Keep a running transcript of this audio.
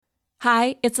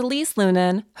Hi, it's Elise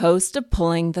Lunan, host of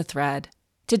Pulling the Thread.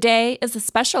 Today is a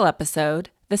special episode,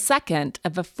 the second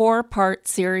of a 4-part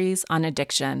series on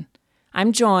addiction.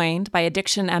 I'm joined by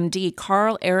addiction MD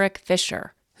Erik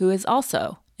Fisher, who is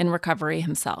also in recovery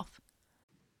himself.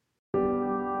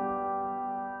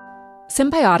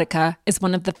 Cymbiotika is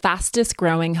one of the fastest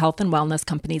growing health and wellness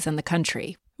companies in the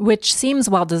country, which seems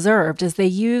well-deserved as they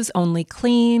use only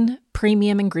clean,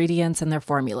 premium ingredients in their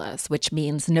formulas, which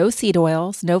means no seed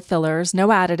oils, no fillers, no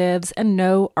additives, and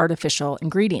no artificial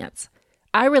ingredients.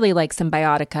 I really like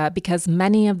Cymbiotika because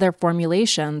many of their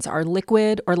formulations are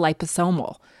liquid or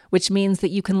liposomal, which means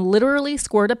that you can literally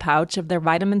squirt a pouch of their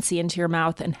vitamin C into your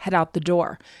mouth and head out the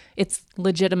door. It's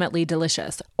legitimately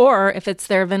delicious. Or if it's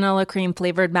their vanilla cream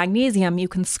flavored magnesium, you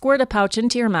can squirt a pouch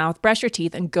into your mouth, brush your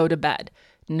teeth, and go to bed.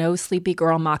 No sleepy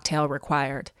girl mocktail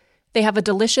required. They have a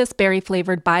delicious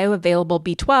berry-flavored bioavailable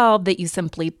B12 that you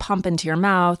simply pump into your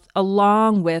mouth,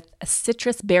 along with a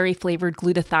citrus berry-flavored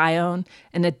glutathione,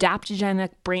 an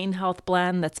adaptogenic brain health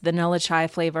blend that's vanilla chai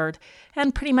flavored,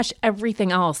 and pretty much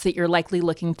everything else that you're likely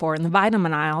looking for in the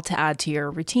vitamin aisle to add to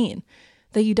your routine.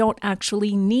 Though you don't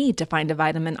actually need to find a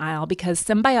vitamin aisle because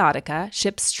Cymbiotika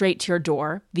ships straight to your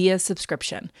door via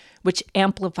subscription, which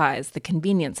amplifies the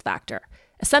convenience factor.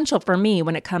 Essential for me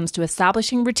when it comes to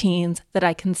establishing routines that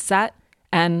I can set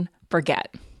and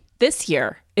forget. This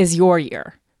year is your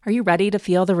year. Are you ready to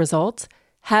feel the results?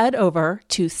 Head over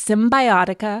to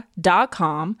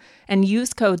Cymbiotika.com and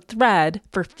use code THREAD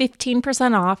for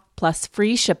 15% off plus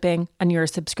free shipping on your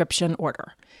subscription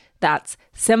order. That's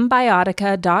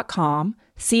Cymbiotika.com,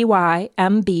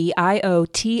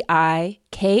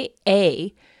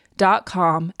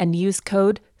 Cymbiotika.com, and use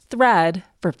code THREAD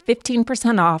for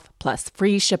 15% off plus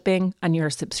free shipping on your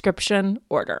subscription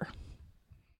order.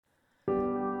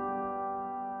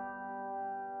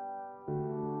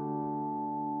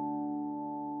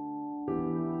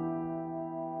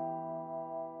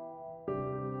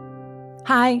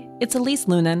 Hi, it's Elise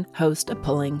Lunan, host of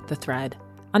Pulling the Thread.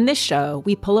 On this show,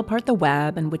 we pull apart the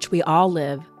web in which we all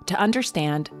live to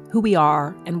understand who we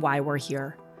are and why we're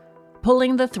here.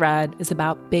 Pulling the Thread is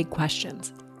about big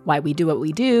questions. Why we do what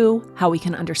we do, how we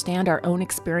can understand our own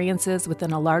experiences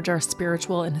within a larger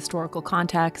spiritual and historical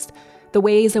context, the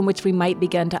ways in which we might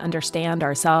begin to understand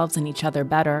ourselves and each other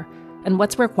better, and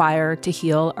what's required to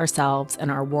heal ourselves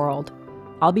and our world.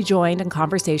 I'll be joined in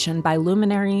conversation by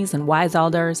luminaries and wise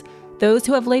elders, those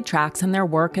who have laid tracks in their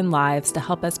work and lives to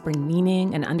help us bring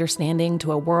meaning and understanding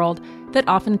to a world that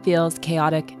often feels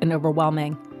chaotic and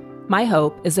overwhelming. My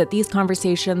hope is that these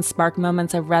conversations spark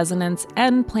moments of resonance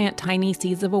and plant tiny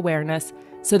seeds of awareness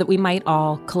so that we might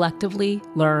all collectively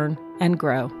learn and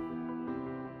grow.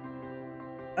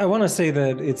 I want to say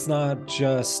that it's not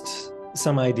just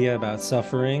some idea about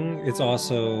suffering. It's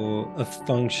also a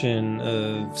function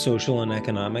of social and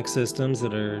economic systems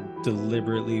that are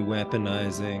deliberately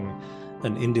weaponizing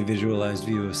an individualized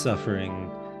view of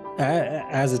suffering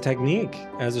as a technique,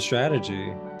 as a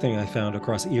strategy. Thing I found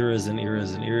across eras and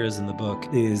eras and eras in the book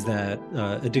is that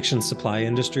addiction supply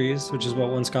industries, which is what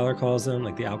one scholar calls them,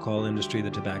 like the alcohol industry, the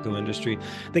tobacco industry,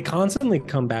 they constantly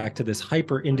come back to this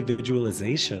hyper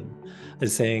individualization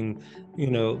as saying,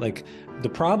 like the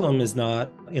problem is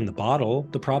not in the bottle,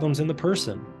 the problem's in the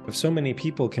person. If so many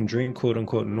people can drink quote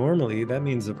unquote normally, that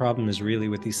means the problem is really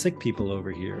with these sick people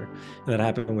over here. And that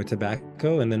happened with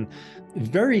tobacco. And then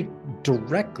very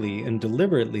directly and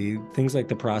deliberately, things like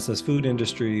the processed food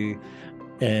industry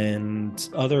and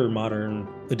other modern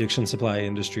addiction supply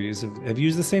industries have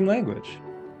used the same language.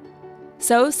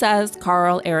 So says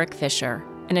Erik Fisher,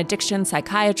 an addiction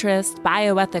psychiatrist,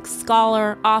 bioethics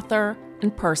scholar, author,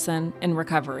 and person in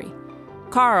recovery.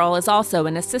 Carl is also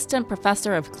an assistant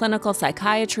professor of clinical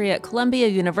psychiatry at Columbia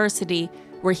University,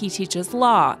 where he teaches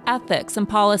law, ethics, and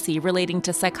policy relating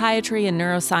to psychiatry and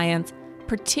neuroscience,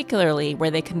 particularly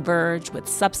where they converge with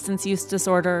substance use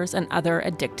disorders and other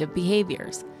addictive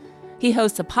behaviors. He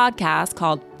hosts a podcast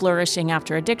called Flourishing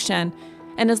After Addiction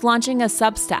and is launching a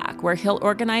Substack where he'll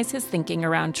organize his thinking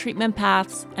around treatment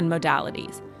paths and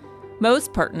modalities.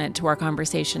 Most pertinent to our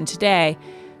conversation today,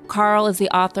 Carl is the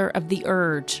author of The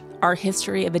Urge, Our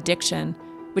History of Addiction,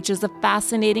 which is a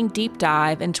fascinating deep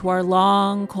dive into our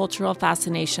long cultural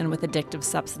fascination with addictive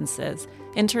substances,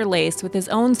 interlaced with his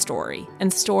own story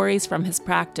and stories from his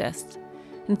practice.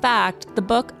 In fact, the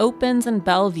book opens in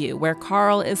Bellevue, where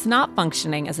Carl is not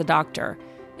functioning as a doctor.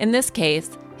 In this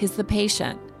case, he's the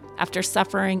patient, after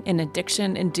suffering an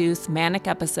addiction-induced manic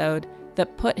episode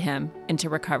that put him into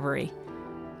recovery.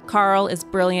 Carl is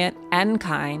brilliant and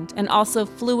kind, and also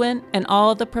fluent in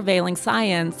all the prevailing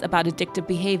science about addictive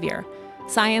behavior,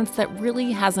 science that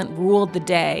really hasn't ruled the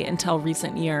day until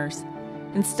recent years.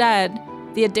 Instead,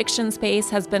 the addiction space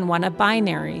has been one of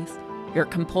binaries. You're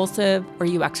compulsive or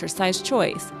you exercise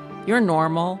choice. You're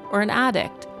normal or an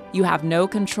addict. You have no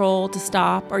control to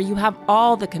stop, or you have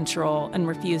all the control and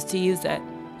refuse to use it.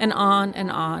 And on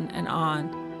and on and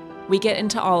on. We get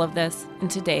into all of this in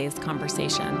today's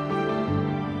conversation.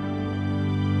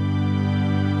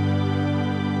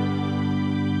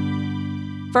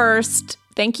 First,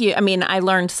 thank you. I mean, I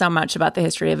learned so much about the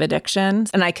history of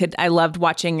addictions, and I loved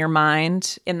watching your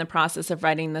mind in the process of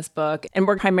writing this book. And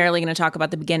we're primarily going to talk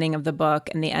about the beginning of the book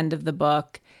and the end of the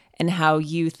book and how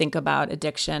you think about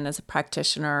addiction as a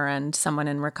practitioner and someone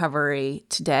in recovery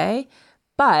today.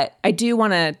 But I do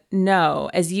want to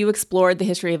know, as you explored the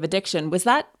history of addiction, was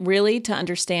that really to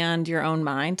understand your own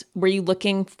mind? Were you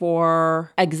looking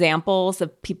for examples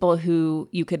of people who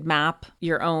you could map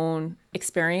your own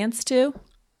experience to?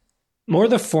 More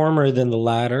the former than the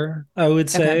latter, I would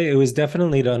say. Okay. It was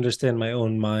definitely to understand my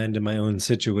own mind and my own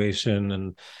situation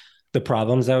and the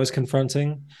problems I was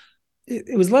confronting.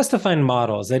 It was less to find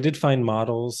models. I did find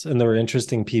models, and there were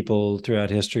interesting people throughout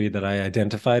history that I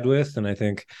identified with. And I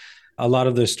think a lot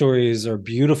of those stories are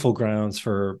beautiful grounds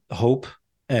for hope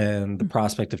and the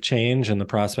prospect of change and the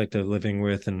prospect of living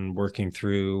with and working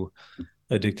through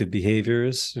addictive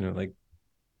behaviors, like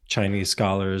Chinese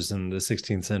scholars in the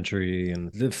 16th century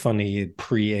and the funny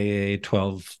pre-AA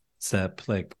 12 step,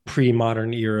 like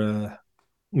pre-modern era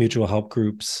mutual help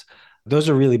groups. Those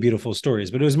are really beautiful stories.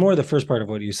 But it was more the first part of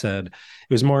what you said.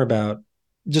 It was more about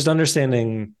just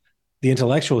understanding the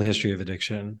intellectual history of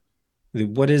addiction.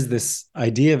 What is this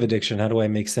idea of addiction? How do I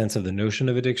make sense of the notion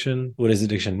of addiction? What does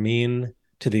addiction mean?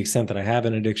 To the extent that I have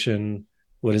an addiction,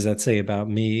 what does that say about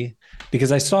me?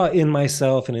 Because I saw in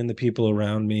myself and in the people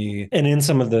around me and in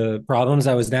some of the problems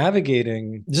I was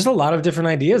navigating, just a lot of different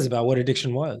ideas about what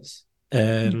addiction was.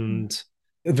 And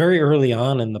very early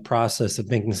on in the process of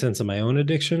making sense of my own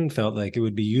addiction, felt like it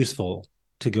would be useful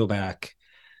to go back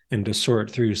and to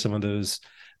sort through some of those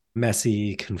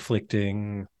messy,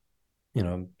 conflicting,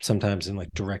 sometimes in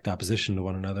like direct opposition to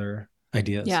one another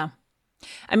ideas. Yeah.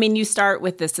 I mean, you start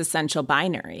with this essential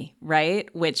binary,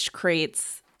 right? Which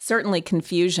creates certainly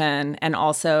confusion and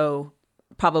also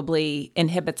probably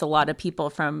inhibits a lot of people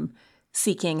from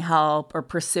seeking help or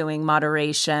pursuing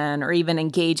moderation or even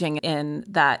engaging in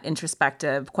that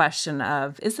introspective question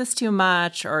of, is this too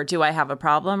much or do I have a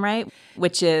problem, right?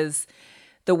 Which is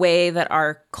the way that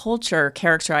our culture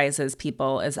characterizes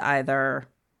people as either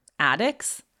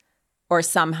addicts or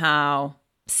somehow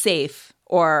safe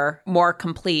or more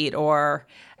complete, or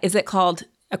is it called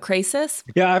a crisis?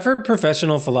 Yeah, I've heard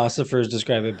professional philosophers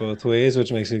describe it both ways,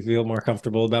 which makes me feel more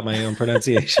comfortable about my own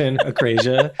pronunciation,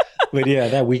 acrasia. But yeah,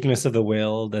 that weakness of the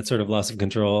will, that sort of loss of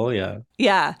control. Yeah.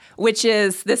 Yeah, which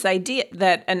is this idea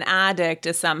that an addict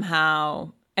is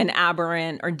somehow an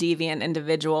aberrant or deviant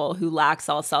individual who lacks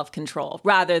all self-control,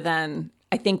 rather than,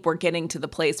 I think we're getting to the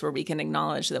place where we can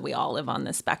acknowledge that we all live on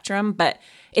this spectrum, but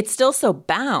it's still so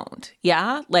bound.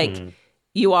 Yeah. Like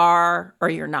you are or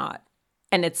you're not.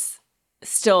 And it's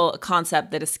still a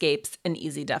concept that escapes an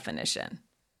easy definition.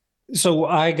 So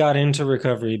I got into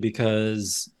recovery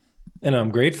because, and I'm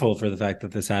grateful for the fact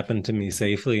that this happened to me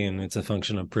safely, and it's a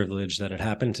function of privilege that it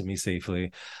happened to me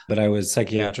safely. But I was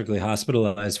psychiatrically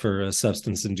hospitalized for a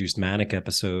substance-induced manic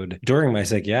episode during my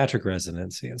psychiatric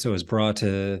residency. And so I was brought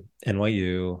to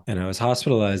NYU, and I was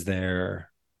hospitalized there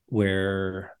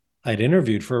where I'd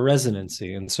interviewed for a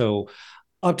residency. And so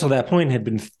up till that point had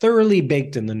been thoroughly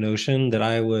baked in the notion that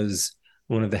I was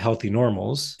one of the healthy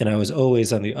normals. And I was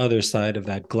always on the other side of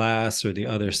that glass or the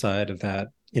other side of that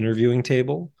interviewing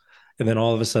table. And then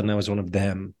all of a sudden I was one of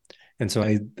them. And so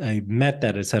I met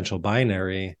that essential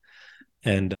binary,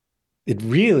 and it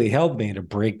really helped me to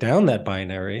break down that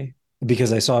binary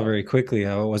because I saw very quickly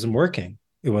how it wasn't working.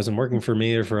 It wasn't working for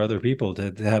me or for other people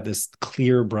to have this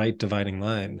clear, bright dividing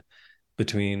line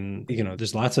between,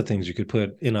 there's lots of things you could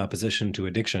put in opposition to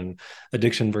addiction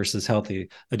versus healthy,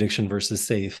 addiction versus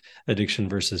safe, addiction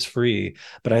versus free.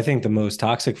 But I think the most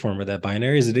toxic form of that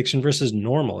binary is addiction versus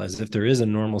normal, as if there is a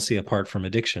normalcy apart from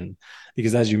addiction.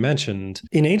 Because as you mentioned,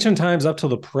 in ancient times up till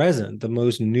the present, the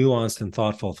most nuanced and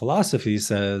thoughtful philosophy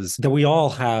says that we all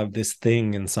have this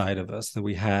thing inside of us, that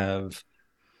we have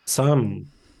some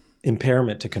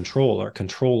impairment to control. Our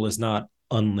control is not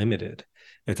unlimited.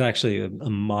 It's actually a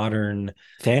modern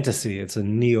fantasy. It's a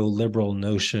neoliberal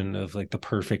notion of like the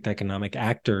perfect economic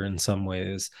actor in some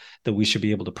ways, that we should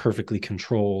be able to perfectly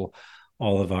control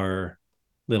all of our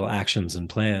little actions and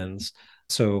plans.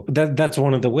 So that's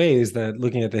one of the ways that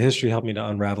looking at the history helped me to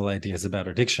unravel ideas about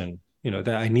addiction.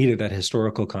 that I needed that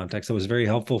historical context. That was very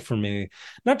helpful for me,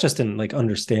 not just in like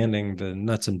understanding the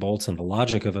nuts and bolts and the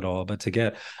logic of it all, but to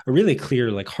get a really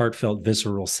clear, like heartfelt,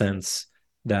 visceral sense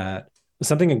that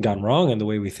something had gone wrong in the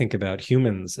way we think about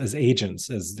humans as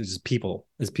agents, as people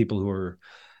who are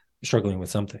struggling with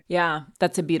something. Yeah,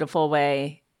 that's a beautiful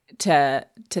way to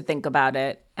think about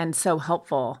it, and so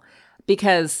helpful,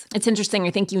 because it's interesting.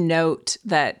 I think you note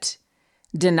that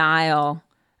denial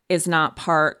is not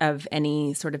part of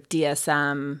any sort of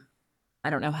DSM. I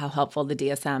don't know how helpful the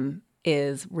DSM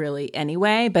is really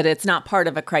anyway, but it's not part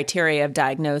of a criteria of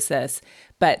diagnosis.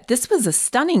 But this was a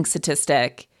stunning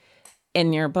statistic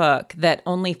in your book that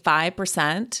only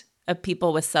 5% of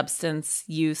people with substance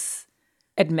use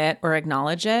admit or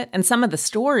acknowledge it. And some of the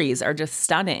stories are just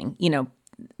stunning.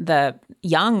 The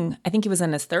young, I think he was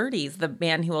in his 30s, the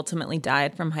man who ultimately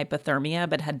died from hypothermia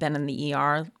but had been in the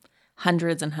ER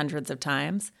hundreds and hundreds of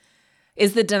times.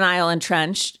 Is the denial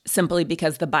entrenched simply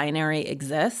because the binary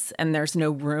exists and there's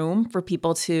no room for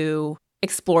people to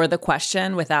explore the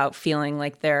question without feeling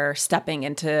like they're stepping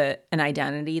into an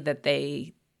identity that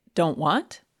they don't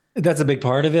want? That's a big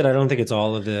part of it. I don't think it's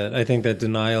all of it. I think that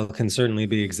denial can certainly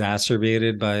be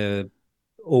exacerbated by a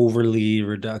overly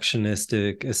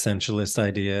reductionistic, essentialist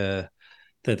idea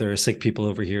that there are sick people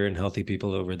over here and healthy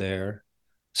people over there.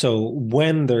 So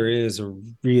when there is a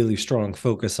really strong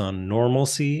focus on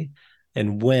normalcy,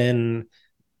 and when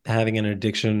having an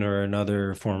addiction or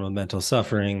another form of mental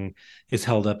suffering is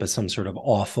held up as some sort of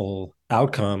awful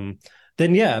outcome,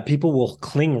 then yeah, people will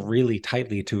cling really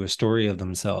tightly to a story of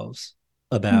themselves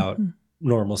about Mm-hmm.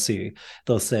 normalcy.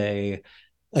 They'll say,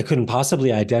 I couldn't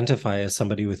possibly identify as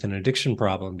somebody with an addiction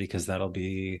problem because that'll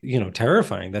be,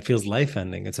 terrifying. That feels life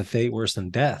ending. It's a fate worse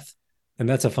than death. And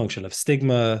that's a function of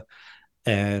stigma.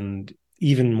 And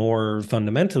even more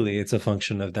fundamentally, it's a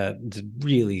function of that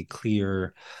really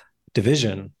clear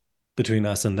division between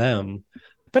us and them.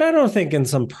 But I don't think in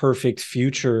some perfect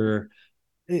future,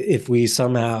 if we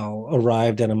somehow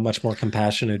arrived at a much more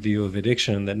compassionate view of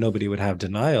addiction, that nobody would have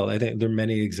denial. I think there are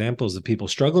many examples of people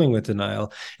struggling with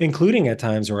denial, including at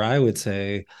times where I would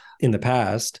say in the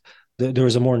past, there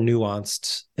was a more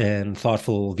nuanced and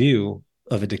thoughtful view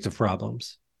of addictive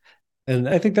problems. And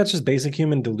I think that's just basic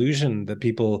human delusion, that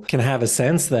people can have a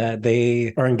sense that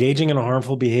they are engaging in a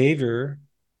harmful behavior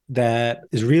that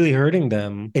is really hurting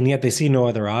them, and yet they see no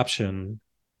other option,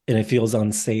 and it feels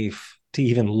unsafe to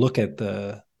even look at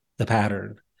the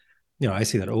pattern. I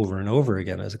see that over and over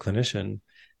again as a clinician.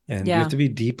 And you have Yeah. to be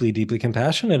deeply, deeply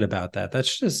compassionate about that.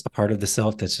 That's just a part of the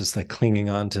self that's just like clinging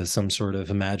on to some sort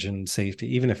of imagined safety,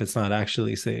 even if it's not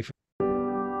actually safe.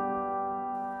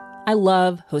 I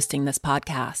love hosting this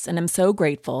podcast, and I'm so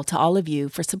grateful to all of you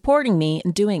for supporting me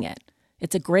in doing it.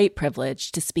 It's a great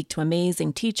privilege to speak to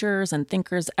amazing teachers and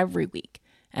thinkers every week,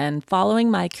 and following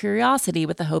my curiosity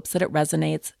with the hopes that it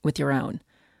resonates with your own.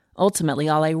 Ultimately,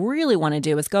 all I really want to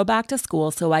do is go back to school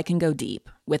so I can go deep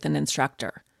with an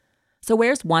instructor. So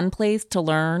where's one place to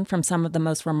learn from some of the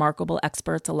most remarkable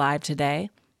experts alive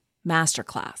today?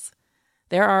 Masterclass.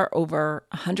 There are over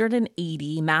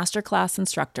 180 masterclass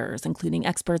instructors, including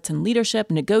experts in leadership,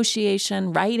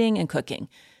 negotiation, writing, and cooking.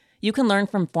 You can learn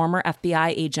from former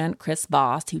FBI agent Chris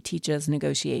Voss, who teaches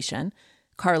negotiation,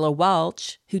 Carla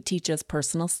Welch, who teaches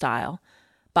personal style,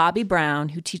 Bobby Brown,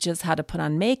 who teaches how to put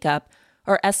on makeup,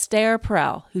 or Esther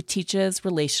Perel, who teaches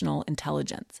relational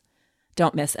intelligence.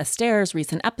 Don't miss Esther's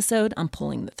recent episode on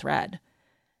Pulling the Thread.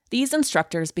 These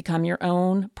instructors become your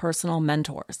own personal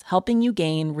mentors, helping you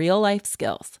gain real-life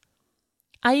skills.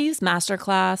 I use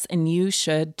Masterclass, and you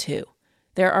should too.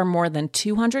 There are more than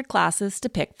 200 classes to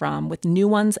pick from, with new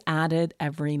ones added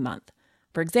every month.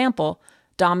 For example,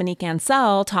 Dominique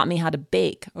Ansel taught me how to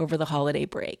bake over the holiday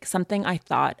break, something I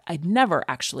thought I'd never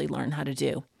actually learn how to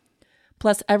do.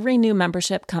 Plus, every new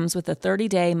membership comes with a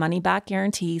 30-day money-back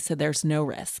guarantee, so there's no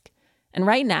risk. And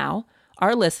right now,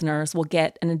 our listeners will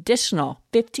get an additional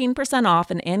 15%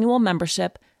 off an annual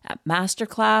membership at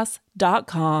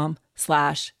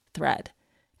masterclass.com/thread.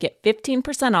 Get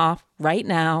 15% off right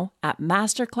now at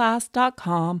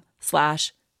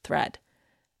masterclass.com/thread.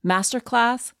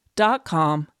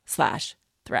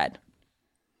 masterclass.com/thread.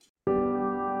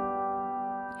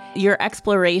 Your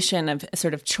exploration of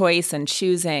sort of choice and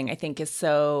choosing, I think, is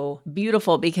so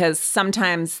beautiful, because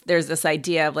sometimes there's this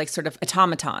idea of like sort of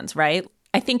automatons, right?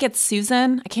 I think it's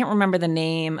Susan. I can't remember the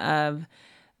name of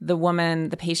the woman,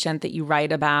 the patient that you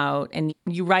write about. And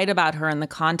you write about her in the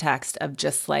context of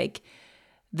just like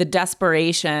the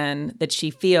desperation that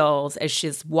she feels as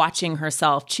she's watching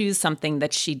herself choose something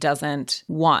that she doesn't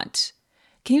want.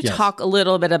 Can you talk a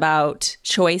little bit about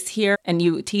choice here? And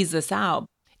you tease this out.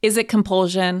 Is it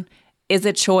compulsion? Is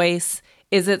it choice?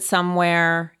 Is it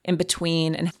somewhere in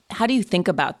between? And how do you think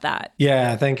about that?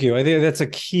 Yeah, thank you. I think that's a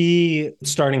key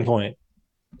starting point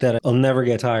that I'll never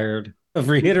get tired of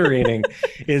reiterating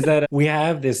is that we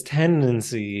have this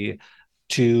tendency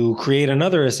to create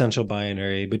another essential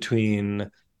binary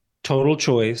between total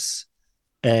choice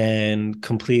and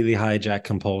completely hijack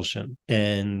compulsion.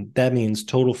 And that means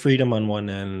total freedom on one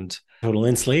end, total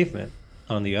enslavement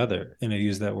on the other. And I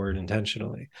use that word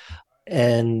intentionally.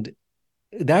 And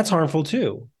that's harmful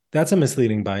too. That's a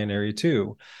misleading binary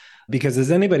too. Because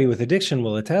as anybody with addiction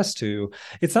will attest to,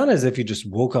 it's not as if you just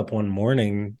woke up one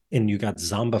morning and you got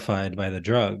zombified by the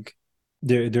drug.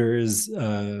 There is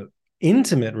a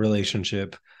intimate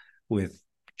relationship with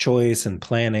choice and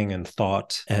planning and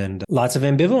thought and lots of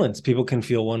ambivalence. People can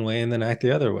feel one way and then act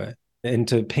the other way. And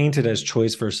to paint it as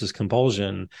choice versus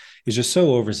compulsion is just so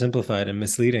oversimplified and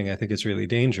misleading. I think it's really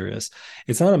dangerous.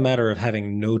 It's not a matter of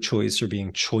having no choice or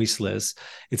being choiceless.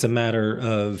 It's a matter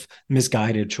of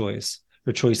misguided choice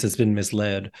or choice that's been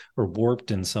misled or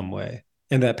warped in some way.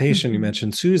 And that patient you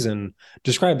mentioned, Susan,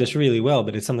 described this really well,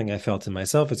 but it's something I felt in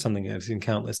myself. It's something I've seen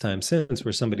countless times since,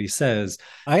 where somebody says,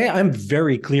 I'm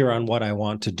very clear on what I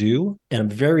want to do, and I'm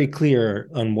very clear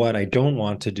on what I don't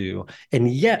want to do. And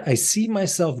yet I see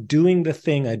myself doing the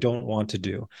thing I don't want to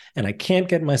do. And I can't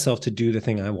get myself to do the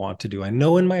thing I want to do. I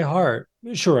know in my heart,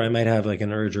 sure, I might have like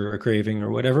an urge or a craving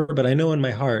or whatever, but I know in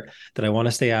my heart that I want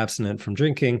to stay abstinent from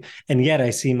drinking. And yet I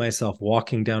see myself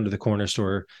walking down to the corner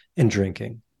store and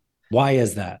drinking. Why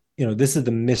is that? This is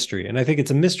the mystery. And I think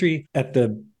it's a mystery at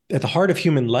the heart of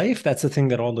human life. That's the thing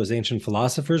that all those ancient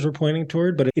philosophers were pointing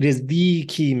toward, but it is the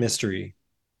key mystery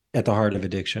at the heart of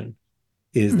addiction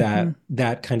is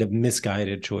that kind of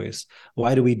misguided choice.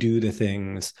 Why do we do the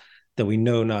things that we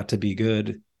know not to be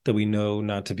good, that we know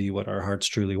not to be what our hearts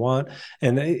truly want?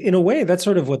 And in a way, that's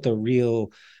sort of what the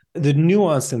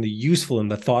nuanced and the useful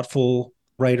and the thoughtful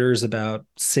writers about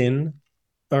sin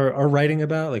are writing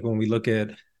about. Like when we look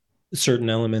at certain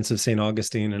elements of St.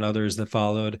 Augustine and others that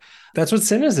followed. That's what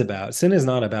sin is about. Sin is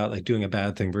not about like doing a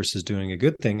bad thing versus doing a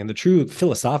good thing. In the true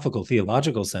philosophical,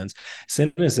 theological sense,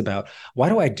 sin is about, why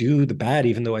do I do the bad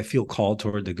even though I feel called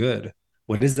toward the good?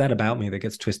 What is that about me that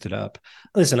gets twisted up?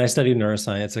 Listen, I studied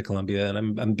neuroscience at Columbia,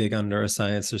 and I'm big on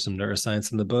neuroscience. There's some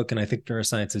neuroscience in the book, and I think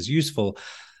neuroscience is useful.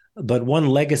 But one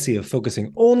legacy of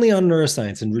focusing only on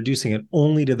neuroscience and reducing it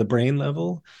only to the brain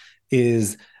level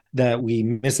is that we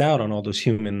miss out on all those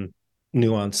human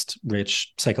nuanced,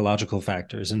 rich psychological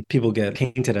factors, and people get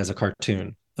painted as a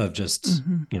cartoon of just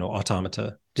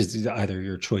automata. Just either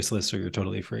you're choiceless or you're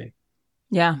totally free.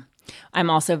 Yeah. I'm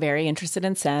also very interested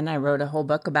in sin. I wrote a whole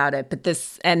book about it. But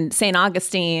and St.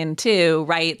 Augustine too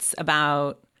writes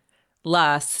about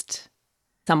lust,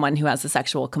 someone who has a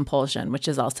sexual compulsion, which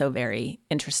is also very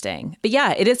interesting. But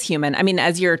yeah, it is human. I mean,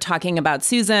 as you're talking about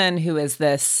Susan, who is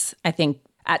this, I think,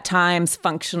 at times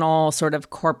functional sort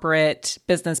of corporate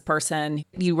business person.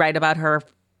 You write about her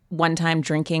one time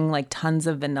drinking like tons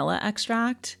of vanilla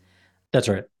extract. That's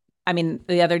right. I mean,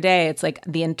 the other day, it's like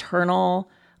the internal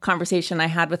conversation I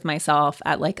had with myself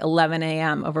at like 11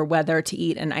 a.m. over whether to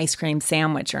eat an ice cream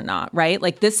sandwich or not, right?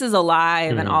 Like this is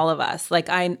alive in all of us. Like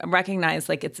I recognize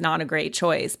like it's not a great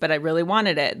choice, but I really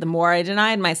wanted it. The more I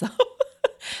denied myself,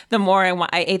 the more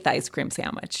I ate the ice cream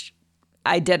sandwich.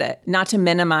 I did it, not to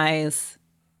minimize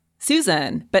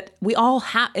Susan, but we all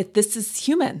have, this is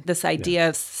human, this idea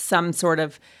of some sort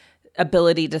of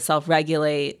ability to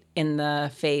self-regulate in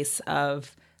the face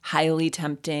of highly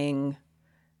tempting,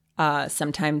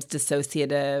 sometimes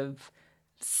dissociative,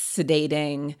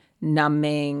 sedating,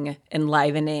 numbing,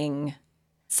 enlivening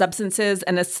substances.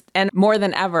 And more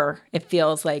than ever, it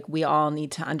feels like we all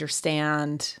need to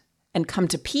understand and come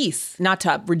to peace, not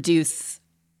to reduce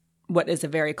what is a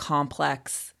very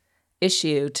complex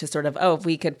issue to sort of, if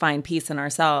we could find peace in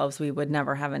ourselves, we would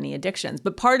never have any addictions.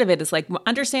 But part of it is like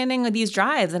understanding these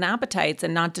drives and appetites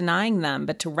and not denying them,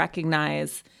 but to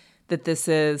recognize that this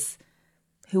is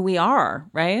who we are,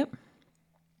 right?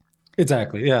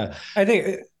 Exactly. Yeah. I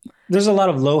think there's a lot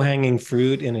of low-hanging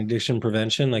fruit in addiction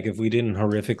prevention. Like if we didn't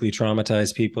horrifically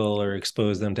traumatize people or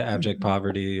expose them to abject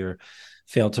poverty or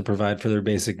fail to provide for their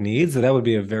basic needs, that would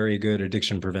be a very good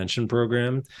addiction prevention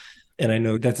program. And I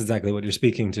know that's exactly what you're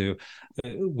speaking to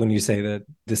when you say that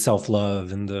the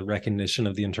self-love and the recognition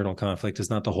of the internal conflict is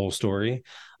not the whole story.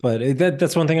 But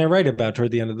that's one thing I write about toward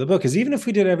the end of the book is even if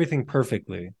we did everything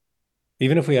perfectly,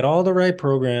 Even if we had all the right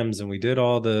programs and we did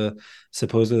all the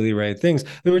supposedly right things,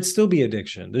 there would still be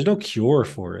addiction. There's no cure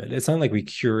for it. It's not like we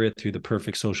cure it through the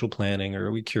perfect social planning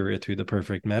or we cure it through the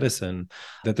perfect medicine,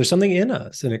 that there's something in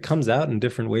us and it comes out in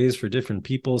different ways for different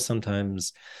people,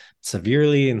 sometimes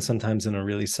severely and sometimes in a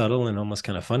really subtle and almost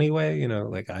kind of funny way.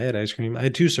 Like I had ice cream. I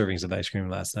had 2 servings of ice cream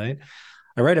last night.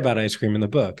 I write about ice cream in the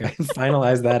book. I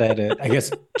finalized that edit, I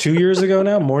guess, 2 years ago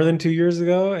now, more than 2 years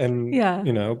ago. And, Yeah.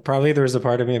 probably there was a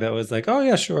part of me that was like, oh,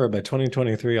 yeah, sure. By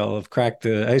 2023, I'll have cracked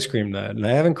the ice cream nut. And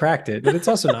I haven't cracked it, but it's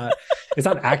also it's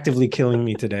not actively killing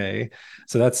me today.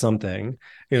 So that's something,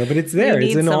 but it's We there.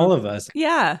 It's need in all some, of us.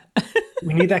 yeah.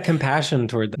 We need that compassion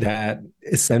toward that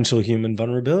essential human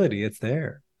vulnerability. It's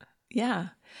there. Yeah.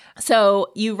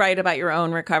 So you write about your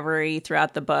own recovery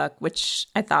throughout the book, which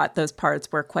I thought those parts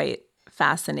were quite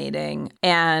fascinating.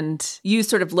 And you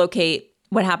sort of locate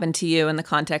what happened to you in the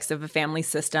context of a family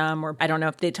system, or I don't know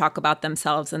if they talk about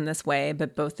themselves in this way,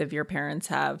 but both of your parents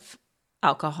have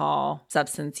alcohol,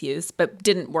 substance use, but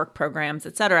didn't work programs,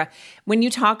 et cetera. When you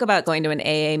talk about going to an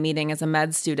AA meeting as a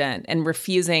med student and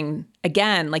refusing,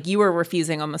 again, like you were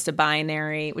refusing almost a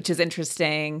binary, which is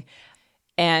interesting.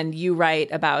 And you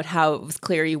write about how it was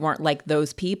clear you weren't like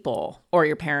those people or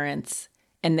your parents,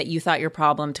 and that you thought your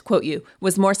problem, to quote you,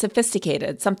 was more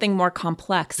sophisticated, something more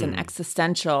complex and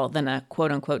existential than a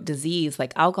quote unquote disease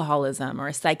like alcoholism or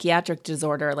a psychiatric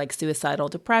disorder like suicidal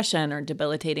depression or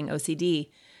debilitating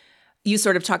OCD. You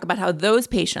sort of talk about how those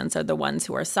patients are the ones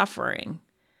who are suffering.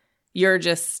 You're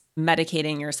just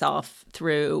medicating yourself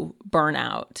through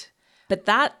burnout. But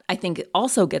that, I think,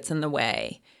 also gets in the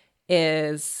way,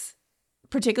 is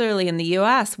particularly in the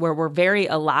US, where we're very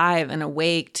alive and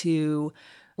awake to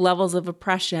levels of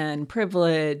oppression,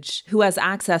 privilege, who has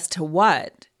access to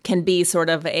what, can be sort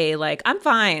of a like, I'm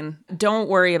fine, don't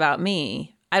worry about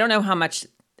me. I don't know how much,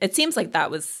 it seems like that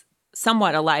was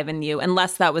somewhat alive in you,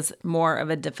 unless that was more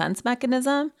of a defense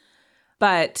mechanism.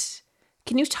 But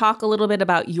can you talk a little bit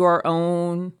about your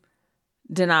own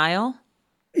denial?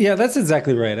 Yeah, that's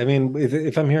exactly right. I mean,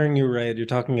 if I'm hearing you right, you're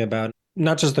talking about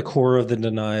not just the core of the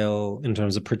denial in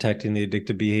terms of protecting the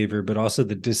addictive behavior, but also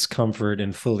the discomfort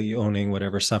in fully owning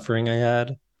whatever suffering I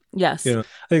had. Yes. I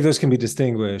think those can be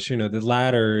distinguished. The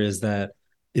latter is that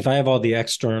if I have all the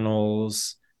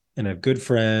externals and I have good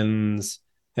friends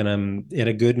and I'm at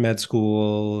a good med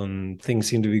school and things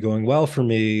seem to be going well for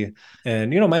me,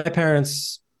 and, my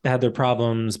parents had their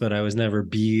problems, but I was never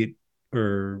beat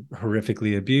or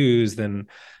horrifically abused, then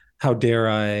how dare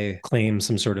I claim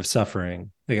some sort of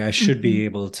suffering? Like I should Mm-hmm. be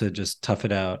able to just tough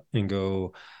it out and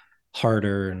go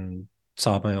harder and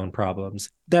solve my own problems.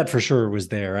 That for sure was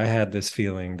there. I had this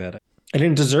feeling that I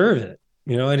didn't deserve it.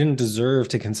 I didn't deserve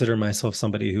to consider myself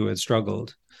somebody who had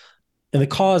struggled. And the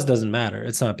cause doesn't matter.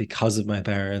 It's not because of my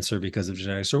parents or because of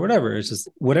genetics or whatever. It's just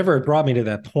whatever brought me to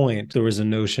that point, there was a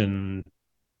notion,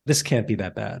 this can't be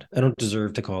that bad. I don't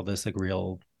deserve to call this like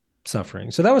real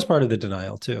suffering. So that was part of the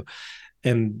denial too.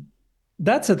 And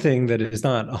that's a thing that is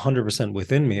not 100%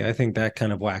 within me. I think that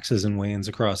kind of waxes and wanes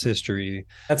across history.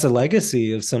 That's a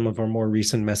legacy of some of our more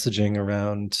recent messaging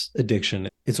around addiction.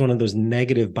 It's one of those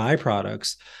negative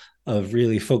byproducts of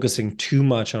really focusing too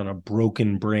much on a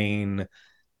broken brain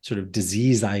sort of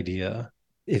disease idea.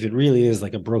 If it really is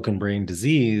like a broken brain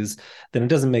disease, then it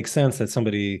doesn't make sense that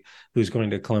somebody who's going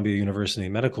to Columbia University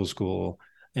Medical School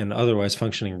and otherwise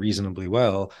functioning reasonably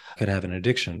well could have an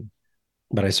addiction.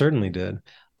 But I certainly did.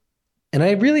 And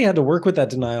I really had to work with that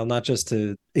denial, not just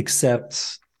to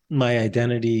accept my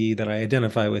identity that I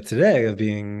identify with today of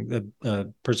being a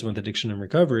person with addiction and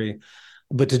recovery,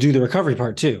 but to do the recovery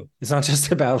part too. It's not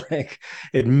just about like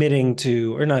admitting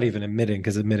to, or not even admitting,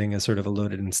 because admitting is sort of a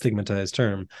loaded and stigmatized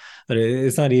term, but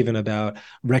it's not even about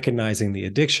recognizing the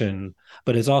addiction,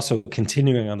 but it's also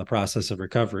continuing on the process of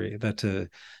recovery, that to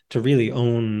really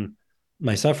own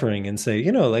my suffering and say,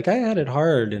 like I had it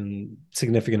hard in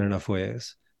significant enough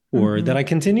ways, or Mm-hmm. that I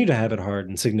continue to have it hard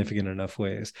in significant enough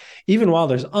ways, even while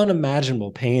there's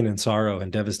unimaginable pain and sorrow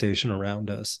and devastation around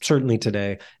us, certainly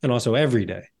today and also every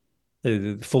day.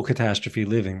 The full catastrophe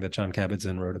living that John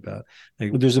Kabat-Zinn wrote about.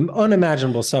 Like, there's an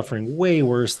unimaginable suffering way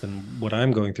worse than what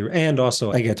I'm going through. And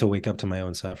also I get to wake up to my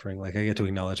own suffering. Like I get to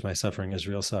acknowledge my suffering as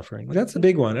real suffering. That's a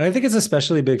big one. And I think it's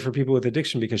especially big for people with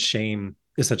addiction because shame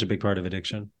is such a big part of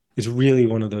addiction. It's really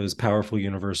one of those powerful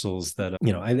universals that,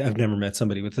 I've never met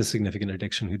somebody with a significant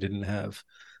addiction who didn't have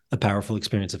a powerful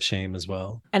experience of shame as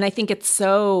well. And I think it's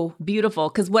so beautiful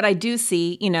because what I do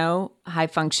see, high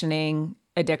functioning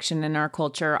addiction in our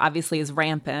culture obviously is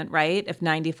rampant, right? If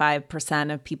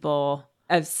 95% of people,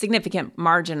 a significant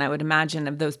margin, I would imagine,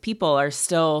 of those people are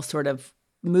still sort of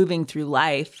moving through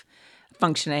life,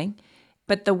 functioning.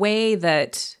 But the way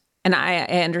that And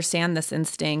I understand this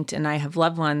instinct, and I have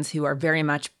loved ones who are very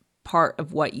much part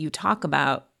of what you talk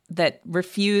about that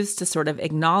refuse to sort of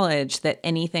acknowledge that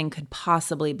anything could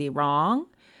possibly be wrong.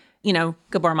 You know,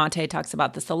 Gabor Mate talks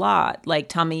about this a lot. Like,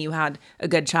 tell me you had a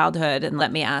good childhood and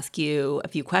let me ask you a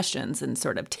few questions and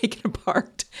sort of take it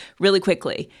apart really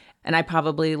quickly. And I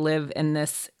probably live in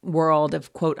this world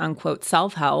of quote unquote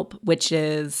self-help, which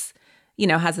is, you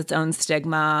know, has its own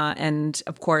stigma. And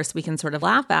of course, we can sort of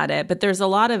laugh at it, but there's a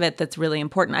lot of it that's really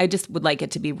important. I just would like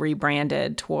it to be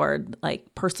rebranded toward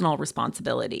like personal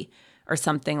responsibility or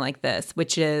something like this,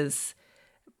 which is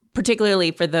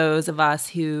particularly for those of us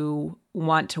who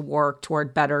want to work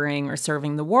toward bettering or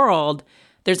serving the world.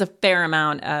 There's a fair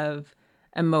amount of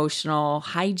emotional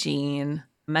hygiene,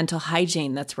 mental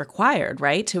hygiene that's required,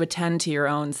 right? To attend to your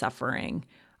own suffering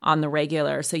on the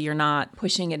regular, so you're not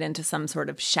pushing it into some sort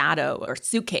of shadow or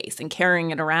suitcase and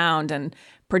carrying it around and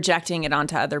projecting it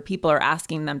onto other people or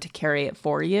asking them to carry it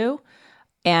for you.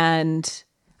 And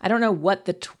I don't know what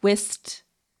the twist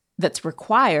that's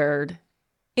required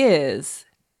is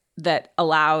that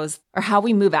allows, or how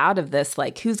we move out of this,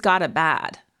 like who's got it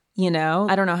bad, you know?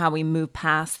 I don't know how we move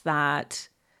past that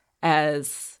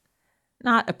as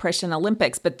not oppression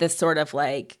Olympics, but this sort of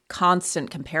like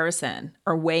constant comparison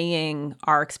or weighing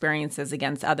our experiences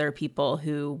against other people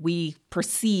who we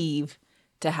perceive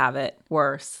to have it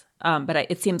worse.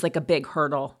 It seems like a big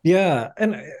hurdle. Yeah.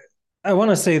 And I want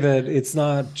to say that it's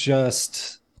not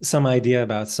just some idea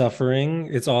about suffering.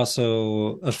 It's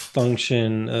also a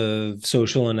function of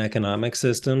social and economic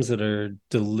systems that are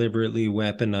deliberately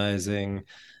weaponizing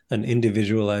an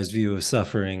individualized view of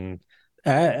suffering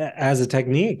as a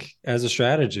technique, as a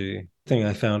strategy. Thing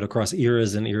I found across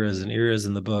eras and eras and eras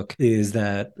in the book is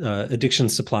that addiction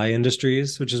supply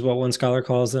industries, which is what one scholar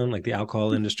calls them, like the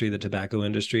alcohol industry, the tobacco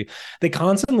industry, they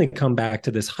constantly come back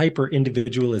to this hyper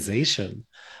individualization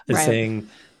as Right. saying,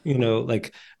 you know,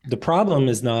 like the problem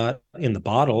is not in the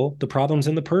bottle, the problem's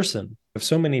in the person. If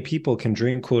so many people can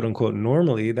drink, quote unquote,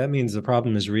 normally, that means the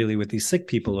problem is really with these sick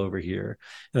people over here.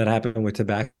 And that happened with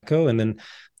tobacco. And then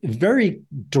very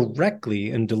directly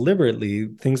and deliberately,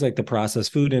 things like the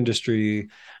processed food industry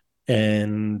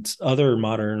and other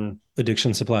modern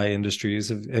addiction supply industries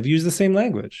have used the same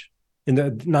language.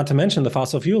 And not to mention the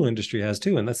fossil fuel industry has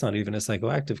too. And that's not even a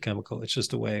psychoactive chemical. It's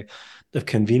just a way of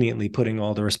conveniently putting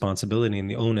all the responsibility and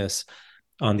the onus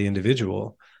on the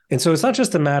individual. And so it's not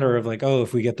just a matter of like, oh,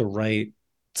 if we get the right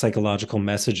psychological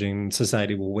messaging,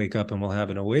 society will wake up and we'll have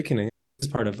an awakening. It's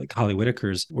part of like Holly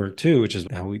Whitaker's work too, which is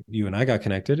how you and I got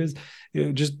connected, is, you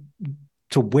know, just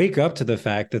to wake up to the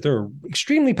fact that there are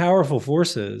extremely powerful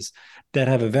forces that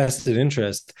have a vested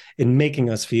interest in making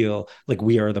us feel like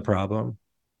we are the problem,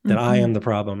 that I am the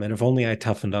problem. And if only I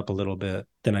toughened up a little bit,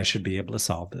 then I should be able to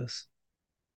solve this.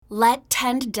 Let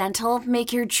Tend Dental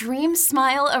make your dream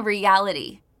smile a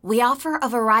reality. We offer a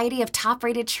variety of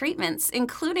top-rated treatments,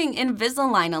 including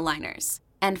Invisalign aligners.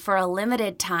 And for a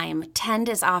limited time, Tend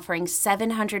is offering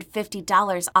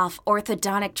 $750 off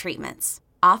orthodontic treatments.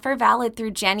 Offer valid through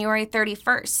January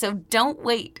 31st, so don't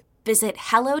wait. Visit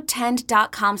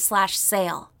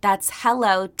hellotend.com/sale. That's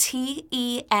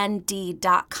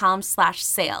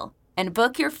hellotend.com/sale. And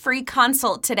book your free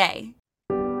consult today.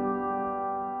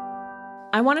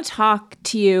 I want to talk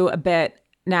to you a bit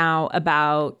now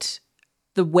about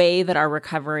the way that our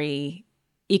recovery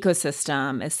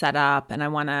ecosystem is set up. And I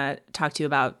want to talk to you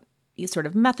about sort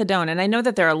of methadone. And I know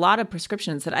that there are a lot of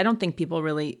prescriptions that I don't think people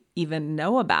really even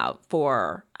know about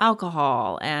for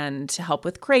alcohol and to help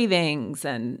with cravings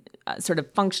and sort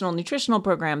of functional nutritional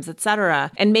programs, et cetera.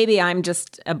 And maybe I'm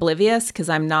just oblivious because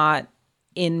I'm not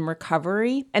in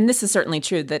recovery. And this is certainly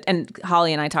true that, and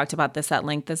Holly and I talked about this at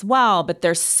length as well, but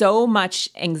there's so much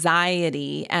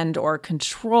anxiety and or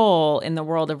control in the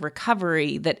world of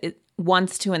recovery that it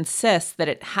wants to insist that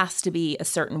it has to be a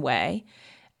certain way.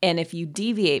 And if you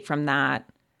deviate from that,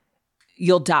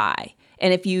 you'll die.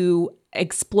 And if you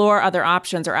explore other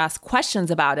options or ask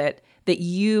questions about it, that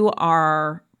you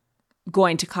are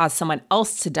going to cause someone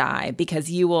else to die because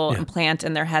you will implant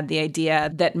in their head the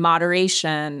idea that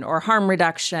moderation or harm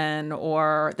reduction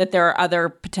or that there are other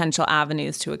potential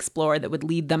avenues to explore that would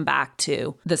lead them back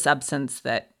to the substance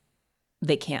that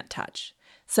they can't touch.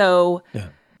 So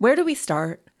where do we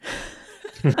start?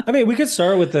 I mean, we could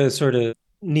start with the sort of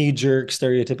knee-jerk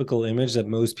stereotypical image that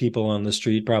most people on the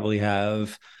street probably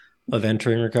have of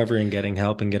entering recovery and getting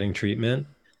help and getting treatment.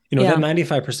 You know, that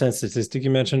 95% statistic you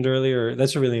mentioned earlier,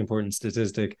 that's a really important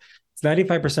statistic. It's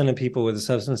 95% of people with a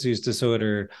substance use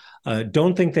disorder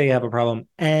don't think they have a problem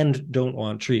and don't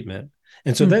want treatment.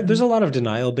 And so there's a lot of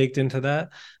denial baked into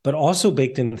that, but also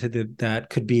baked into that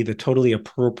could be the totally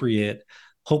appropriate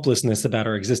hopelessness about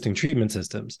our existing treatment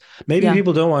systems. Maybe Yeah.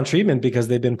 people don't want treatment because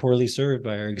they've been poorly served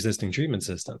by our existing treatment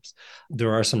systems.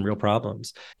 There are some real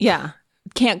problems. Yeah.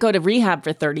 Can't go to rehab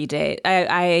for 30 days.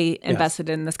 I Yes. invested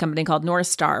in this company called North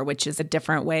Star, which is a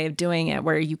different way of doing it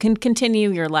where you can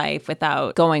continue your life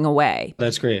without going away.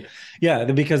 That's great. Yeah,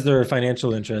 because there are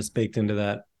financial interests baked into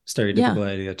that Yeah. stereotypical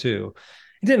idea too.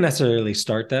 It didn't necessarily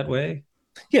start that way.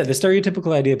 Yeah, the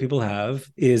stereotypical idea people have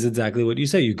is exactly what you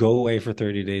say. You go away for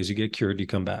 30 days, you get cured, you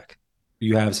come back.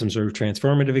 You have some sort of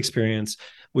transformative experience,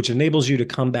 which enables you to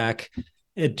come back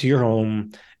to your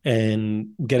home and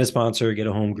get a sponsor, get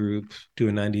a home group, do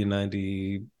a 90 and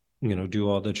 90, do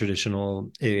all the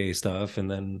traditional AA stuff.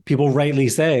 And then people rightly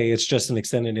say it's just an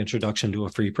extended introduction to a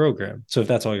free program. So if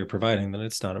that's all you're providing, then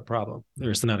it's not a problem.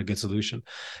 It's not a good solution.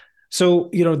 So,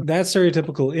 that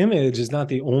stereotypical image is not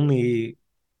the only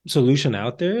solution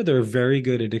out there. There are very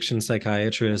good addiction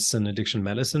psychiatrists and addiction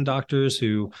medicine doctors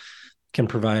who can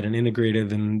provide an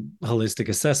integrative and holistic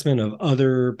assessment of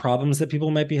other problems that people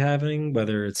might be having,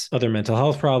 whether it's other mental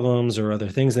health problems or other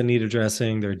things that need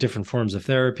addressing. There are different forms of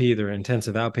therapy, there are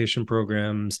intensive outpatient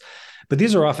programs, but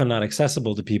these are often not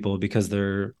accessible to people because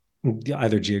they're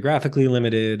either geographically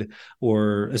limited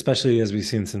or, especially as we've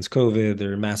seen since COVID,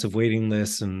 there are massive waiting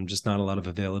lists and just not a lot of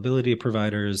availability of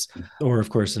providers, or of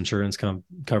course insurance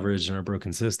coverage in our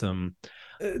broken system.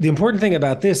 The important thing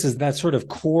about this is that sort of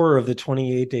core of the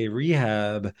 28-day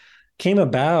rehab came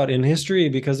about in history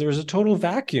because there was a total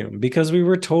vacuum, because we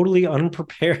were totally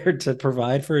unprepared to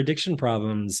provide for addiction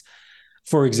problems,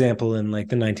 for example, in like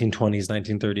the 1920s,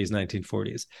 1930s,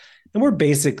 1940s. And we're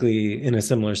basically in a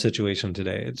similar situation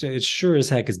today. It sure as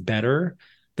heck is better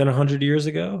than 100 years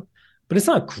ago, but it's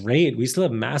not great. We still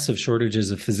have massive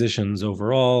shortages of physicians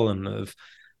overall and of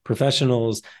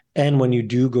professionals. And when you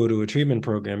do go to a treatment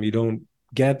program, you don't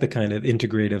get the kind of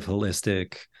integrative,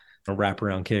 holistic,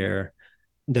 wraparound care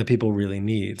that people really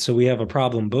need. So we have a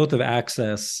problem both of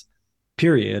access,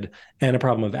 period, and a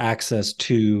problem of access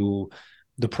to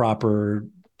the proper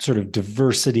sort of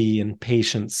diversity and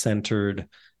patient-centered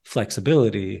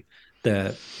flexibility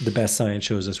that the best science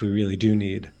shows us we really do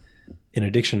need in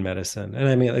addiction medicine. And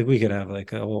I mean, like, we could have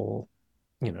like a whole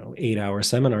 8-hour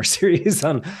seminar series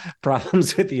on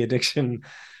problems with the addiction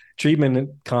treatment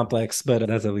complex, but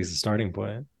that's at least a starting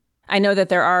point. I know that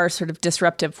there are sort of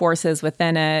disruptive forces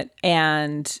within it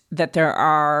and that there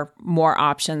are more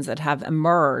options that have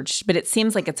emerged, but it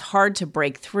seems like it's hard to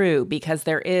break through because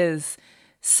there is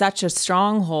such a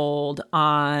stronghold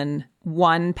on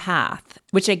one path,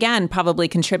 which again probably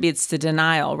contributes to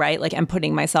denial, right? Like I'm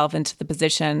putting myself into the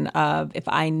position of if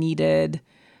I needed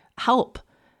help,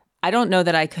 I don't know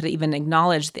that I could even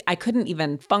acknowledge, I couldn't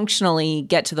even functionally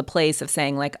get to the place of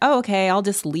saying like, oh, okay, I'll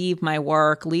just leave my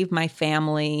work, leave my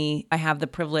family. I have the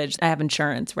privilege, I have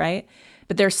insurance, right?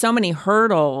 But there's so many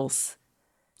hurdles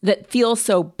that feel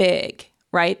so big,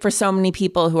 right? For so many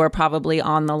people who are probably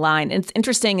on the line. And it's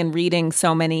interesting in reading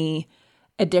so many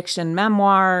addiction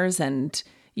memoirs and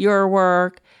your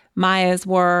work, Maya's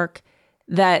work,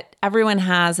 that everyone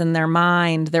has in their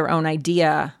mind their own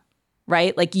idea,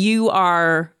 right? Like you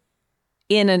are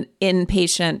in an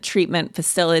inpatient treatment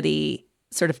facility,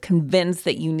 sort of convinced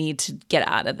that you need to get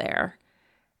out of there.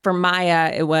 For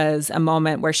Maya, it was a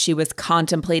moment where she was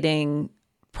contemplating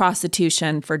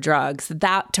prostitution for drugs.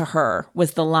 That to her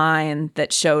was the line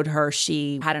that showed her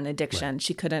she had an addiction. Right.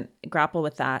 She couldn't grapple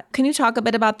with that. Can you talk a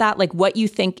bit about that? Like what you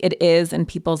think it is in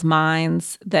people's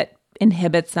minds that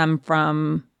inhibits them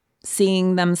from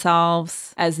seeing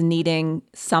themselves as needing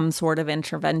some sort of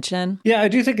intervention? Yeah, I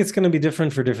do think it's going to be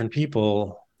different for different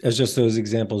people, as just those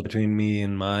examples between me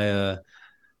and Maya.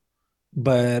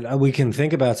 But we can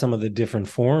think about some of the different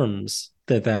forms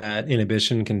that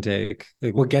inhibition can take.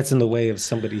 Like what gets in the way of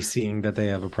somebody seeing that they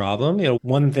have a problem.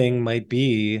 One thing might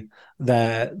be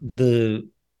that the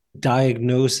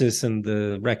diagnosis and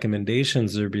the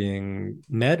recommendations they're being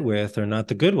met with are not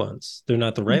the good ones. They're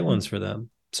not the right ones for them.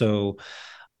 So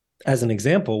as an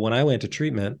example, when I went to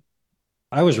treatment,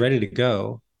 I was ready to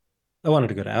go. I wanted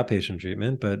to go to outpatient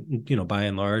treatment, but by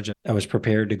and large, I was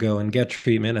prepared to go and get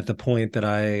treatment at the point that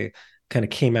I kind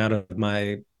of came out of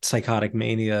my psychotic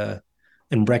mania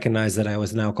and recognized that I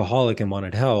was an alcoholic and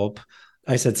wanted help.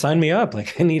 I said, sign me up.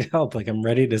 Like, I need help. Like, I'm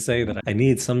ready to say that I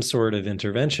need some sort of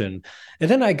intervention.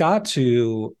 And then I got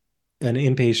to an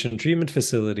inpatient treatment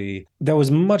facility that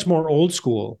was much more old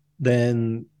school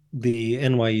than the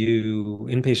NYU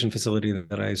inpatient facility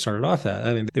that I started off at.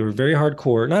 I mean, they were very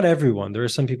hardcore. Not everyone. There were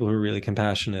some people who were really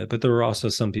compassionate, but there were also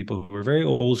some people who were very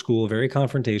old school, very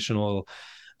confrontational,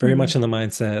 very much in the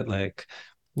mindset like,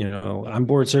 I'm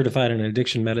board certified in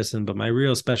addiction medicine, but my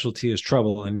real specialty is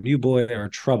trouble, and you, boy, are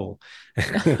trouble.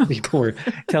 People were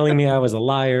telling me I was a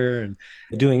liar and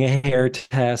doing a hair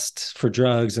test for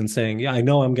drugs and saying, yeah, I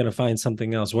know I'm going to find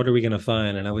something else. What are we going to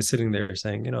find? And I was sitting there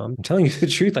saying, I'm telling you the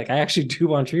truth. Like, I actually do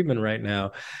want treatment right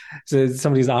now. So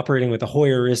somebody's operating with a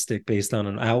heuristic based on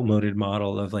an outmoded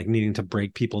model of like needing to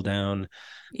break people down and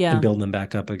Yeah. build them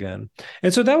back up again.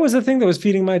 And so that was the thing that was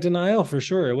feeding my denial for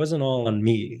sure. It wasn't all on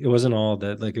me. It wasn't all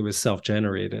that like it was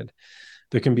self-generated.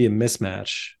 There can be a mismatch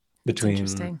It's between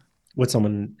interesting. what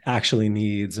someone actually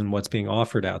needs and what's being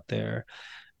offered out there.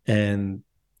 And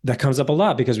that comes up a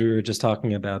lot because we were just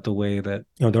talking about the way that,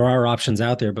 there are options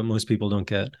out there, but most people don't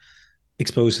get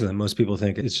exposed to them. Most people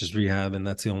think it's just rehab and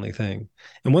that's the only thing.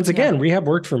 And once Yeah. again, rehab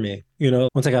worked for me.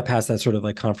 Once I got past that sort of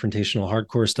like confrontational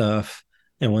hardcore stuff,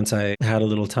 and once I had a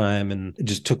little time and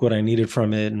just took what I needed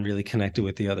from it and really connected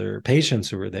with the other patients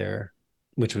who were there,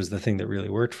 which was the thing that really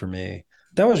worked for me,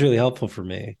 that was really helpful for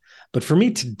me. But for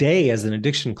me today, as an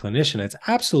addiction clinician, it's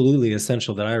absolutely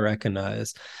essential that I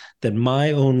recognize that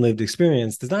my own lived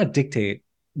experience does not dictate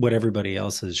what everybody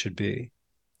else's should be.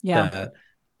 Yeah. That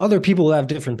other people will have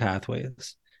different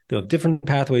pathways. They'll have different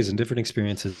pathways and different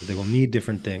experiences. They will need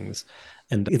different things.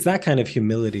 And it's that kind of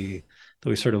humility that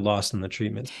we sort of lost in the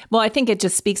treatment. Well, I think it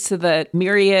just speaks to the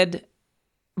myriad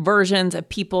versions of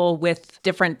people with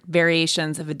different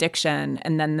variations of addiction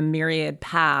and then the myriad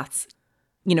paths.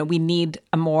 We need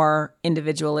a more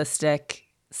individualistic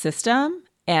system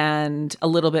and a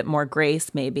little bit more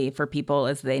grace maybe for people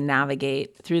as they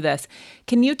navigate through this.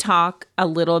 Can you talk a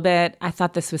little bit? I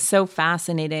thought this was so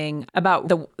fascinating about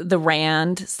the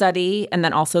RAND study and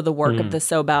then also the work of the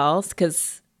Sobels,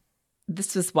 because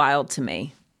this was wild to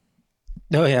me.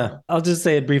 Oh, yeah. I'll just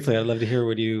say it briefly. I'd love to hear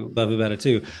what you love about it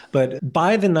too. But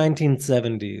by the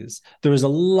 1970s, there was a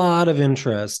lot of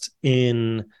interest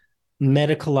in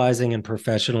medicalizing and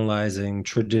professionalizing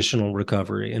traditional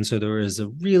recovery. And so there is a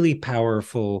really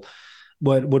powerful,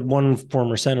 what one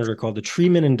former senator called the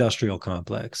treatment industrial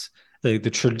complex, the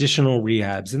traditional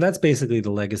rehabs. And that's basically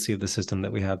the legacy of the system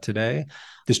that we have today.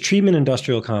 This treatment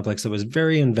industrial complex that was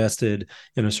very invested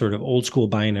in a sort of old school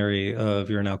binary of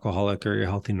you're an alcoholic or you're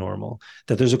healthy normal,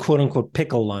 that there's a quote unquote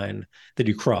pickle line that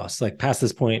you cross. Like past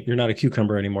this point, you're not a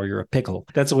cucumber anymore, you're a pickle.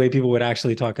 That's the way people would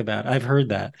actually talk about. I've heard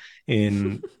that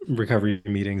in recovery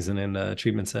meetings and in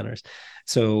treatment centers.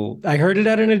 So I heard it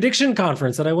at an addiction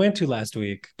conference that I went to last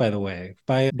week, by the way,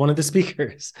 by one of the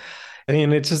speakers. I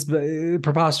mean, it's just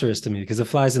preposterous to me because it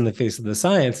flies in the face of the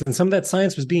science. And some of that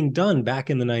science was being done back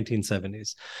in the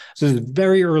 1970s. So it's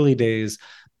very early days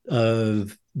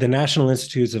of the National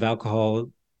Institutes of Alcohol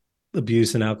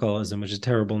Abuse and Alcoholism, which is a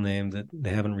terrible name that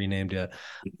they haven't renamed yet.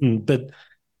 But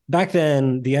back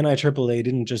then, the NIAAA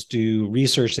didn't just do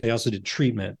research, they also did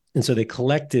treatment. And so they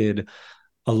collected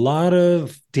a lot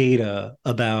of data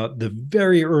about the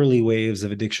very early waves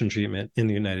of addiction treatment in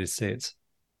the United States.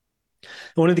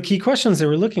 One of the key questions they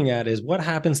were looking at is what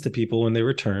happens to people when they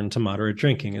return to moderate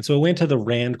drinking. And so it went to the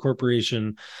RAND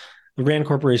Corporation. The RAND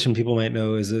Corporation, people might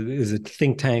know, is a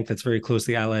think tank that's very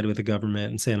closely allied with the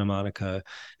government in Santa Monica.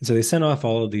 And so they sent off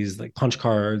all of these like punch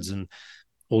cards and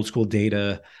old school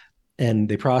data, and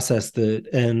they processed it.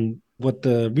 And what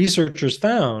the researchers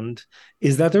found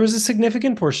is that there was a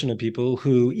significant portion of people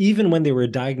who, even when they were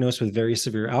diagnosed with very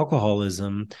severe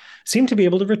alcoholism, seemed to be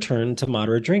able to return to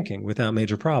moderate drinking without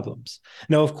major problems.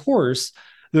 Now, of course,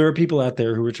 there are people out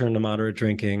there who return to moderate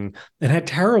drinking and had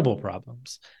terrible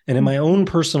problems. And in my own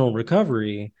personal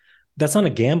recovery, that's not a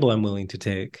gamble I'm willing to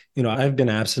take. I've been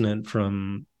abstinent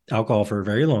from alcohol for a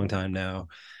very long time now.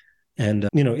 And,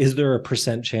 is there a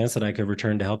percent chance that I could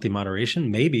return to healthy moderation?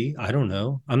 Maybe. I don't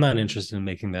know. I'm not interested in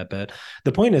making that bet.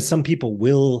 The point is, some people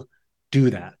will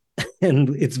do that.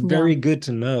 And it's very good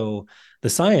to know the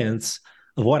science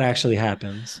of what actually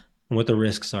happens and what the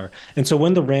risks are. And so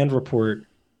when the RAND report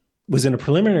was in a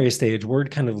preliminary stage,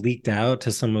 word kind of leaked out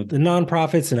to some of the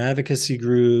nonprofits and advocacy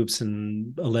groups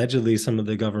and allegedly some of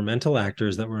the governmental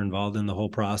actors that were involved in the whole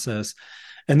process.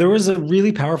 And there was a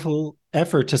really powerful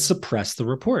effort to suppress the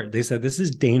report. They said, this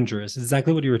is dangerous.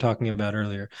 Exactly what you were talking about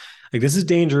earlier. Like, this is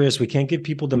dangerous. We can't give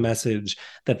people the message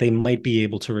that they might be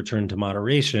able to return to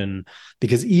moderation,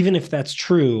 because even if that's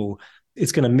true,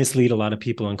 it's going to mislead a lot of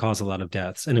people and cause a lot of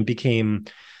deaths. And it became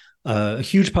a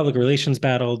huge public relations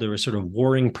battle. There were sort of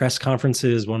warring press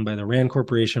conferences, one by the RAND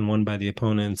Corporation, one by the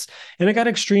opponents. And it got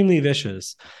extremely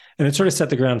vicious. And it sort of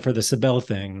set the ground for the Sobel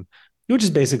thing, which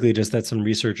is basically just that some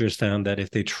researchers found that if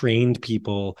they trained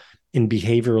people in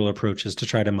behavioral approaches to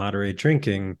try to moderate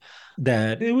drinking,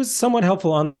 that it was somewhat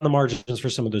helpful on the margins for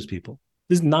some of those people.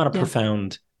 This is not a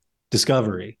profound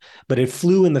discovery, but it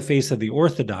flew in the face of the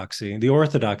orthodoxy. The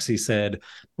orthodoxy said,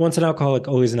 once an alcoholic,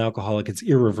 always an alcoholic. It's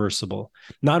irreversible.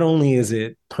 Not only is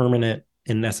it permanent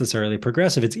and necessarily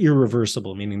progressive, it's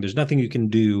irreversible, meaning there's nothing you can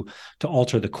do to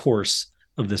alter the course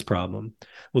of this problem.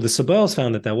 Well, the Sabels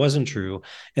found that that wasn't true,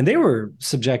 and they were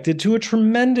subjected to a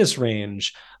tremendous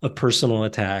range of personal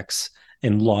attacks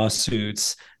and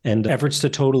lawsuits and efforts to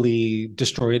totally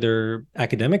destroy their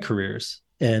academic careers.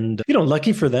 And,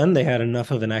 lucky for them, they had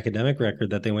enough of an academic record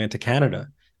that they went to Canada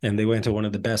and they went to one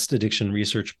of the best addiction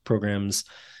research programs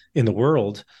in the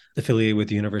world, affiliated with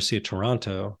the University of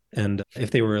Toronto. And if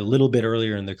they were a little bit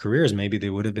earlier in their careers, maybe they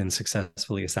would have been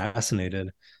successfully assassinated,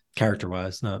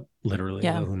 character-wise, not literally,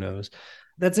 Yeah. though who knows.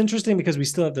 That's interesting because we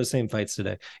still have those same fights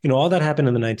today. All that happened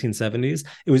in the 1970s.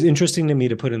 It was interesting to me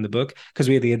to put in the book because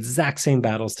we have the exact same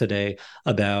battles today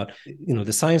about,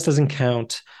 the science doesn't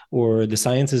count, or the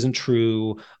science isn't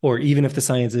true, or even if the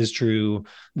science is true,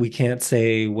 we can't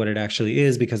say what it actually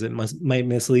is because it might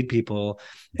mislead people.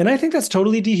 And I think that's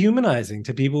totally dehumanizing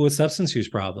to people with substance use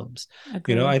problems.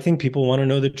 Agreed. I think people want to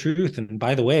know the truth. And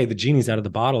by the way, the genie's out of the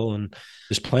bottle, and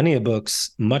there's plenty of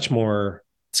books much more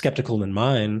skeptical than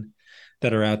mine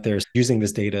that are out there using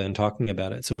this data and talking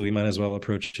about it. So we might as well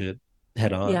approach it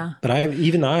head on. Yeah. But I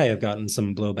have gotten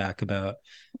some blowback about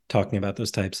talking about those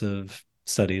types of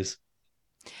studies.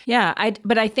 Yeah.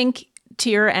 But I think to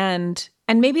your end,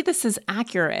 and maybe this is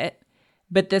accurate,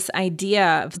 but this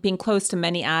idea of being close to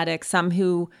many addicts, some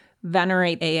who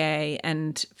venerate AA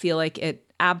and feel like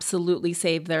it absolutely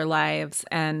saved their lives,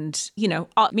 and,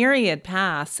 myriad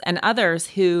paths, and others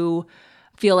who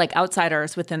feel like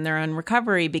outsiders within their own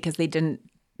recovery because they didn't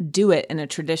do it in a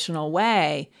traditional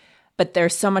way. But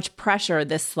there's so much pressure,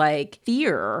 this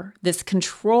fear, this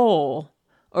control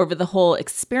over the whole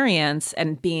experience,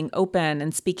 and being open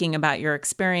and speaking about your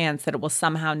experience, that it will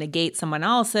somehow negate someone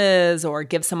else's or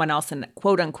give someone else an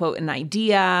quote unquote an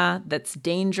idea that's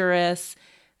dangerous,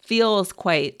 feels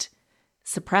quite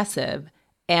suppressive.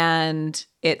 And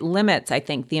it limits, I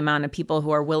think, the amount of people who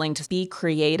are willing to be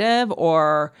creative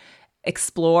or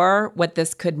explore what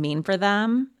this could mean for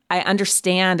them. I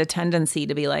understand a tendency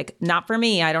to be like, not for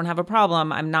me, I don't have a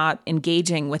problem, I'm not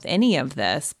engaging with any of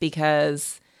this,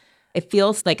 because it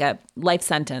feels like a life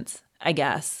sentence, I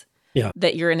guess. Yeah.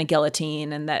 That you're in a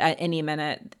guillotine and that at any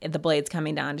minute the blade's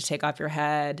coming down to take off your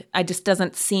head. It just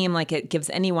doesn't seem like it gives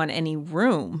anyone any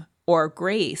room or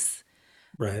grace.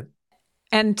 Right.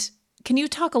 And can you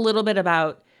talk a little bit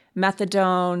about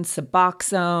methadone,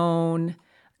 Suboxone,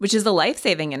 which is a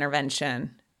life-saving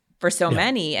intervention for so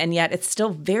many, and yet it's still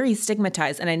very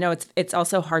stigmatized. And I know it's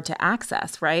also hard to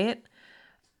access, right?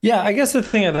 Yeah, I guess the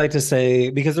thing I'd like to say,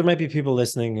 because there might be people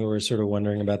listening who are sort of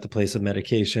wondering about the place of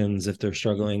medications if they're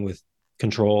struggling with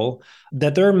control,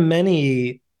 that there are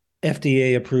many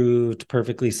FDA-approved,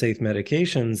 perfectly safe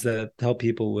medications that help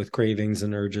people with cravings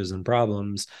and urges and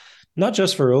problems, not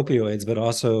just for opioids, but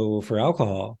also for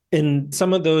alcohol. And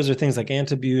some of those are things like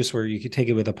antabuse, where you could take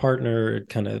it with a partner. It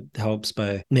kind of helps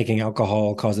by making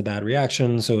alcohol cause a bad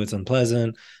reaction, so it's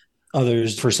unpleasant.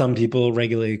 Others, for some people,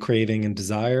 regulate craving and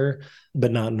desire,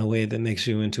 but not in a way that makes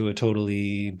you into a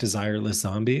totally desireless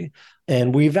zombie.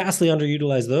 And we vastly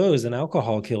underutilize those, and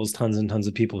alcohol kills tons and tons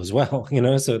of people as well,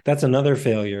 so that's another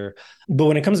failure. But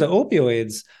when it comes to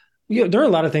opioids, there are a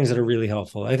lot of things that are really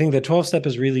helpful. I think the 12-step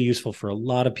is really useful for a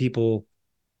lot of people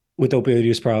with opioid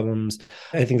use problems.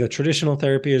 I think that traditional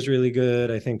therapy is really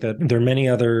good. I think that there are many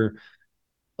other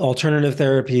alternative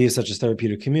therapies, such as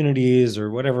therapeutic communities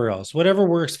or whatever else. Whatever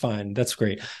works, fine. That's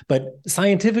great. But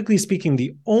scientifically speaking,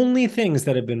 the only things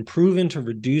that have been proven to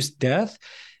reduce death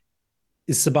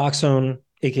is Suboxone,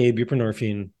 aka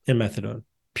buprenorphine, and methadone,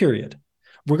 period.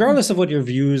 Regardless of what your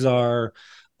views are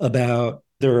about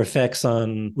their effects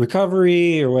on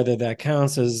recovery or whether that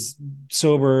counts as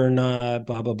sober or not,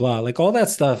 blah, blah, blah. All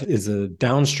that stuff is a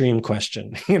downstream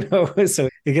question, So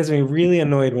it gets me really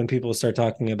annoyed when people start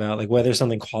talking about whether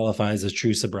something qualifies as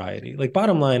true sobriety.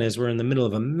 Bottom line is we're in the middle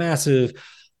of a massive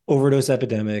overdose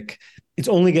epidemic. It's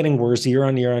only getting worse year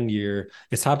on year on year.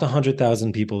 It's topped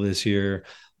 100,000 people this year.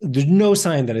 There's no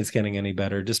sign that it's getting any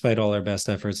better, despite all our best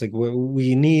efforts.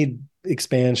 We need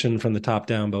expansion from the top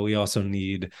down, but we also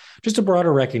need just a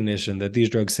broader recognition that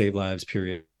these drugs save lives,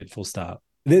 period, full stop.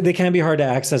 They can be hard to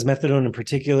access. Methadone in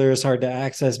particular is hard to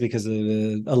access because of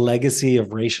a legacy of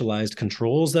racialized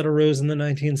controls that arose in the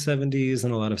 1970s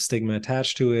and a lot of stigma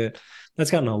attached to it.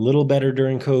 That's gotten a little better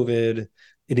during COVID.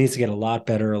 It needs to get a lot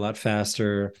better, a lot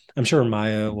faster. I'm sure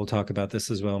Maya will talk about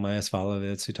this as well. Maya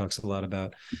Svalovitz, who talks a lot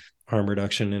about harm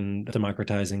reduction and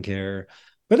democratizing care.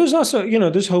 But there's also,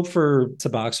 there's hope for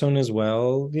Suboxone as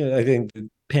well. I think the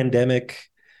pandemic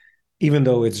even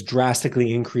though it's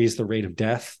drastically increased the rate of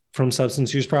death from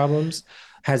substance use problems,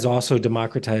 has also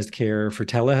democratized care for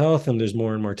telehealth. And there's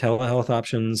more and more telehealth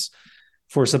options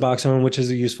for Suboxone, which is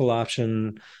a useful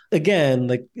option. Again,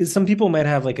 like some people might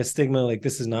have like a stigma, like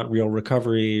this is not real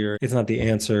recovery or it's not the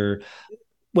answer.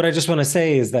 What I just want to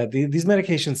say is that these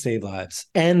medications save lives.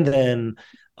 And then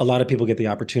a lot of people get the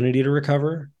opportunity to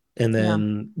recover and Yeah.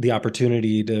 then the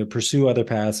opportunity to pursue other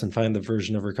paths and find the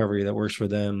version of recovery that works for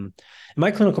them. In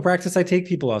my clinical practice, I take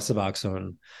people off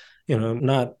Suboxone,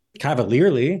 not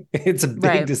cavalierly. It's a big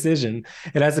Right. decision.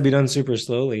 It has to be done super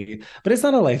slowly, but it's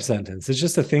not a life sentence. It's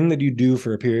just a thing that you do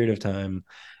for a period of time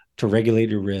to regulate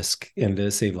your risk and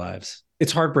to save lives.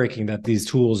 It's heartbreaking that these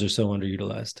tools are so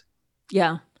underutilized.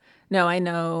 Yeah. No, I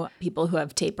know people who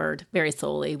have tapered very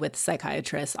slowly with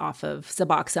psychiatrists off of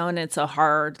Suboxone. It's a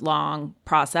hard, long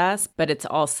process, but it's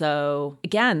also,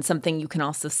 again, something you can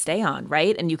also stay on,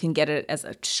 right? And you can get it as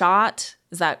a shot.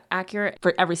 Is that accurate?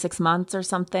 For every 6 months or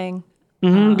something?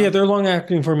 Yeah, they're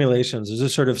long-acting formulations. There's a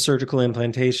sort of surgical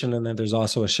implantation, and then there's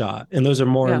also a shot, and those are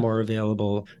more and Yeah. more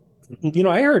available.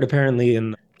 I heard apparently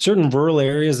in certain rural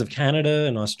areas of Canada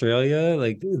and Australia,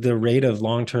 like the rate of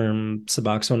long-term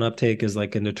Suboxone uptake is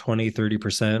like in the 20,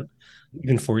 30%,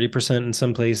 even 40% in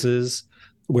some places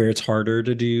where it's harder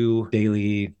to do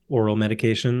daily oral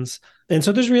medications. And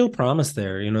so there's real promise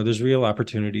there. There's real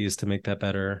opportunities to make that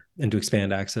better and to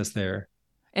expand access there.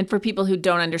 And for people who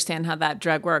don't understand how that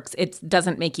drug works, it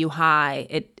doesn't make you high.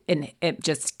 It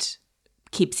just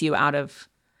keeps you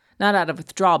not out of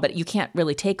withdrawal, but you can't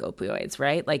really take opioids,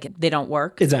 right? Like they don't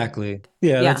work. Exactly.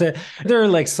 Yeah, Yeah. that's it. There are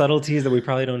like subtleties that we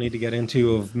probably don't need to get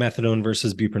into of methadone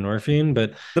versus buprenorphine,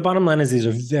 but the bottom line is these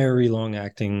are very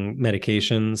long-acting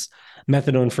medications.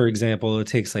 Methadone, for example, it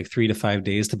takes like 3 to 5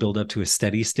 days to build up to a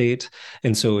steady state.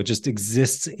 And so it just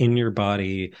exists in your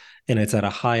body and it's at a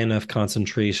high enough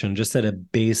concentration, just at a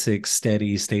basic,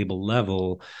 steady, stable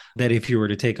level, that if you were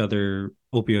to take other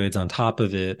opioids on top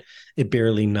of it, it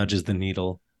barely nudges the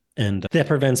needle. And that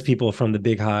prevents people from the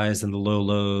big highs and the low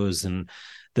lows and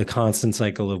the constant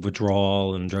cycle of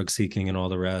withdrawal and drug seeking and all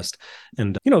the rest.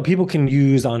 And, people can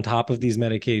use on top of these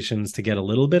medications to get a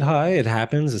little bit high. It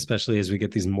happens, especially as we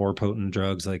get these more potent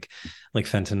drugs like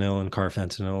fentanyl and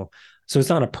carfentanil. So it's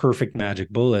not a perfect magic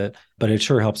bullet, but it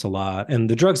sure helps a lot. And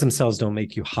the drugs themselves don't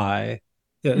make you high.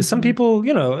 Yeah, some people,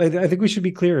 I think we should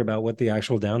be clear about what the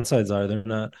actual downsides are.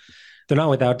 They're not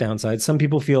without downsides. Some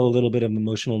people feel a little bit of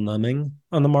emotional numbing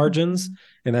on the margins,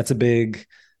 and that's a big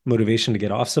motivation to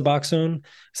get off Suboxone.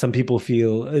 Some people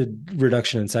feel a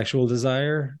reduction in sexual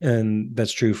desire, and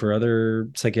that's true for other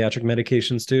psychiatric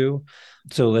medications too.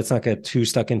 So let's not get too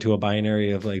stuck into a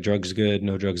binary of like drugs good,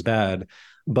 no drugs bad.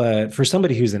 But for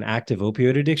somebody who's in active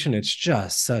opioid addiction, it's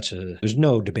just there's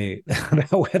no debate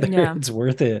about whether Yeah. it's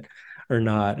worth it or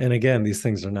not. And again, these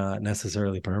things are not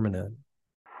necessarily permanent.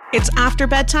 It's after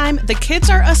bedtime, the kids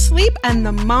are asleep, and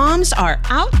the moms are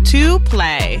out to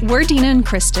play. We're Dina and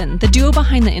Kristen, the duo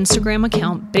behind the Instagram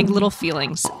account Big Little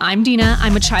Feelings. I'm Dina.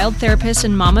 I'm a child therapist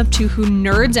and mom of two who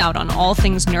nerds out on all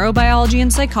things neurobiology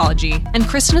and psychology. And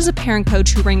Kristen is a parent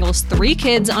coach who wrangles 3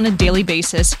 kids on a daily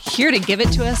basis, here to give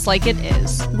it to us like it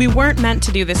is. We weren't meant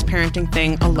to do this parenting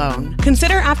thing alone.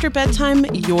 Consider After Bedtime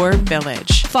your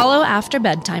village. Follow After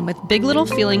Bedtime with Big Little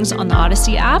Feelings on the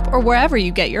Odyssey app or wherever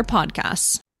you get your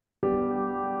podcasts.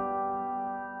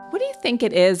 What do you think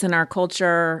it is in our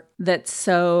culture that's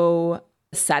so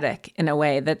ascetic in a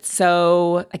way, that's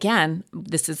so, again,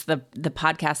 this is the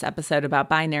podcast episode about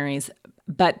binaries,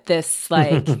 but this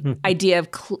like idea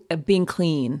of being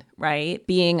clean, right?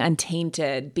 Being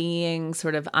untainted, being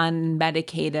sort of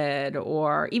unmedicated,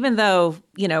 or even though,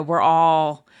 we're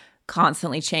all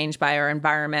constantly changed by our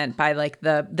environment, by like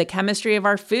the chemistry of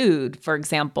our food, for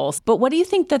example. But what do you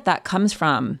think that comes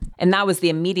from? And that was the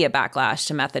immediate backlash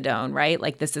to methadone, right?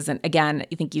 Like this isn't, again,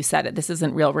 I think you said it, this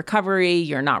isn't real recovery.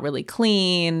 You're not really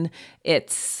clean.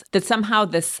 It's that somehow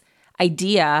this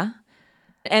idea,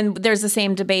 and there's the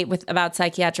same debate about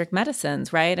psychiatric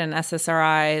medicines, right? And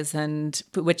SSRIs, and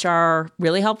which are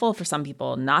really helpful for some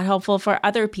people, not helpful for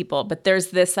other people. But there's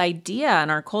this idea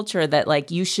in our culture that like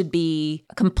you should be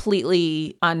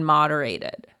completely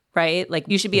unmoderated, right? Like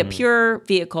you should be a pure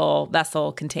vehicle,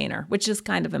 vessel, container, which is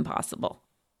kind of impossible.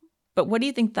 But what do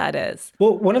you think that is?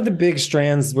 Well, one of the big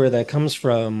strands where that comes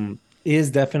from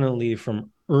is definitely from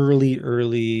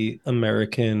early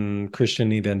American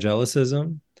Christian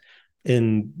evangelicism.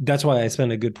 And that's why I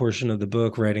spent a good portion of the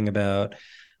book writing about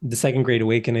the Second Great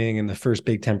Awakening and the first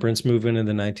big temperance movement in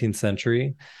the 19th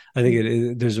century. I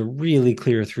think there's a really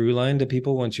clear through line to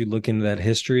people once you look into that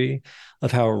history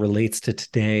of how it relates to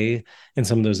today and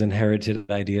some of those inherited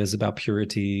ideas about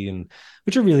purity, and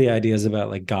which are really ideas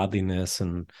about like godliness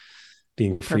and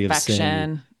being free of sin.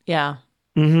 Perfection. Yeah.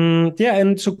 Yeah.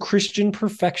 And so Christian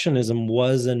perfectionism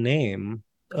was a name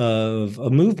of a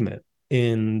movement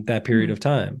in that period Mm. of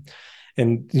time.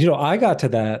 And, I got to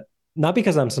that not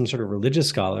because I'm some sort of religious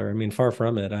scholar. I mean, far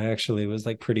from it. I actually was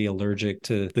like pretty allergic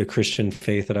to the Christian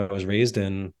faith that I was raised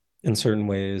in certain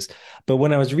ways. But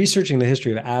when I was researching the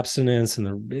history of abstinence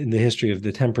and the history of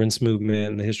the temperance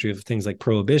movement and the history of things like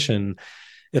prohibition,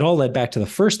 it all led back to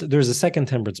there's a second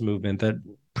temperance movement that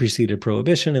preceded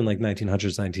prohibition in like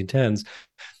 1900s, 1910s.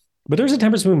 But there's a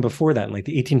temperance movement before that in like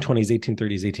the 1820s,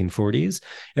 1830s, 1840s.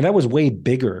 And that was way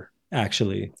bigger,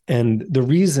 actually. And the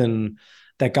reason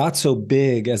that got so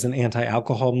big as an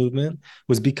anti-alcohol movement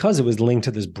was because it was linked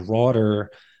to this broader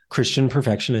Christian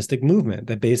perfectionistic movement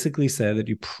that basically said that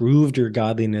you proved your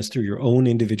godliness through your own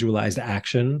individualized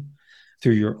action,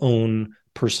 through your own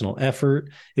personal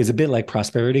effort. Is a bit like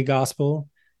prosperity gospel.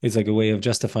 It's like a way of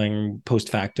justifying post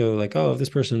facto, like, oh, if this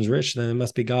person's rich, then it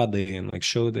must be godly, and like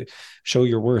show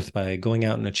your worth by going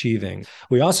out and achieving.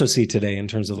 We also see today in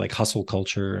terms of like hustle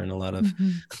culture and a lot of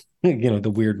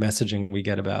the weird messaging we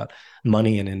get about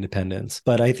money and independence.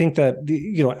 But I think that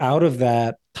out of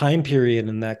that time period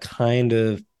and that kind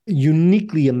of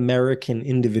uniquely American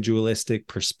individualistic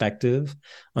perspective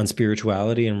on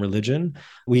spirituality and religion,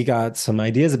 we got some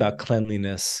ideas about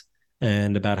cleanliness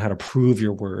and about how to prove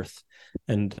your worth.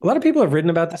 And a lot of people have written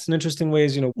about this in interesting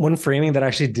ways. One framing that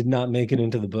actually did not make it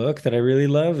into the book that I really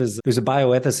love is there's a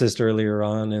bioethicist earlier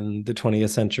on in the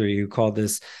 20th century who called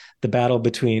this the battle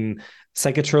between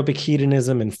psychotropic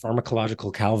hedonism and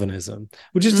pharmacological Calvinism,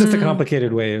 which is just a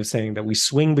complicated way of saying that we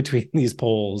swing between these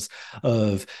poles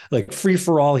of like free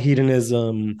for all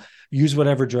hedonism, use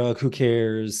whatever drug, who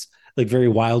cares, like very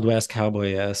Wild West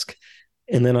cowboy-esque.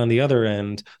 And then on the other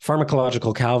end,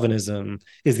 pharmacological Calvinism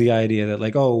is the idea that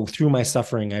like, oh, through my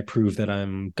suffering, I prove that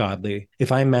I'm godly.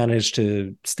 If I manage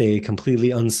to stay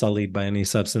completely unsullied by any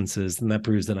substances, then that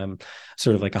proves that I'm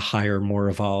sort of like a higher, more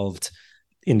evolved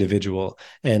individual.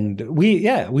 And we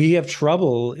have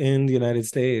trouble in the United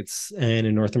States and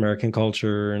in North American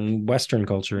culture and Western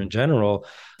culture in general,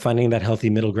 finding that healthy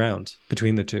middle ground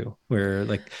between the two, where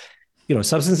like,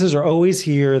 substances are always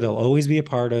here. They'll always be a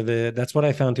part of it. That's what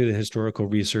I found through the historical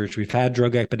research. We've had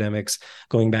drug epidemics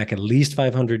going back at least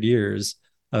 500 years.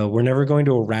 We're never going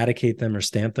to eradicate them or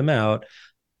stamp them out.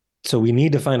 So we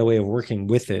need to find a way of working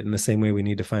with it in the same way we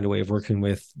need to find a way of working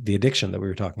with the addiction that we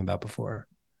were talking about before.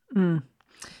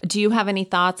 Do you have any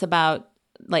thoughts about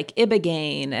like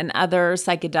ibogaine and other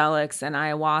psychedelics and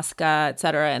ayahuasca, et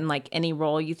cetera, and like any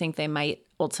role you think they might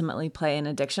ultimately play in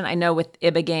addiction? I know with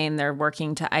ibogaine, they're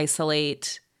working to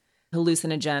isolate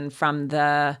hallucinogen from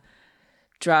the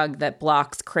drug that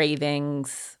blocks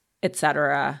cravings, et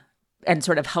cetera, and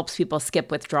sort of helps people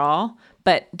skip withdrawal.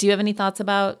 But do you have any thoughts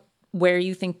about where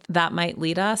you think that might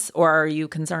lead us, or are you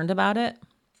concerned about it?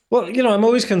 Well, I'm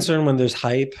always concerned when there's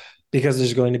hype because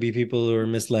there's going to be people who are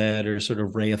misled or sort of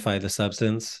reify the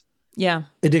substance. Yeah.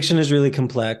 Addiction is really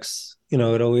complex.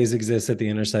 It always exists at the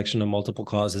intersection of multiple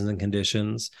causes and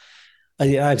conditions.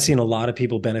 I've seen a lot of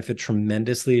people benefit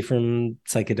tremendously from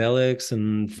psychedelics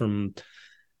and from,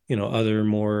 other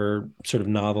more sort of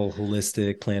novel,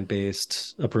 holistic,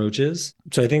 plant-based approaches.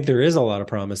 So I think there is a lot of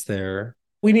promise there.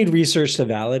 We need research to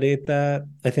validate that.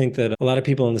 I think that a lot of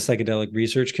people in the psychedelic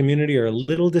research community are a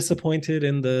little disappointed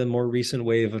in the more recent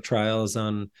wave of trials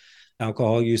on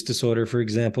alcohol use disorder, for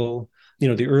example.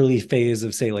 The early phase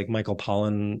of, say, like Michael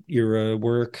Pollan era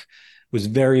work was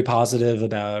very positive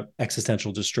about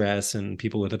existential distress and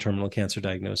people with a terminal cancer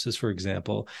diagnosis, for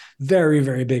example. Very,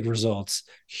 very big results,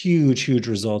 huge, huge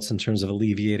results in terms of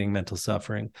alleviating mental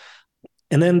suffering.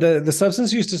 And then the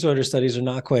substance use disorder studies are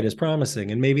not quite as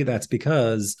promising. And maybe that's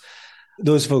because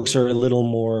those folks are a little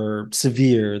more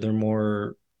severe. They're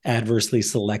more adversely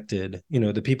selected.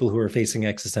 The people who are facing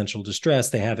existential distress,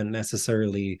 they haven't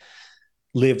necessarily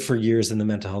lived for years in the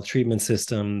mental health treatment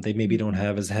system. They maybe don't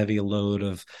have as heavy a load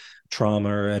of trauma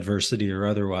or adversity or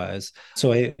otherwise.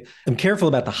 So I'm careful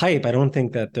about the hype. I don't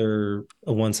think that they're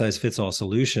a one-size-fits-all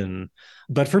solution.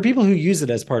 But for people who use it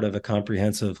as part of a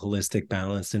comprehensive, holistic,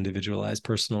 balanced, individualized,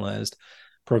 personalized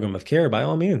program of care, by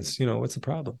all means, what's the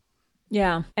problem?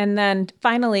 Yeah. And then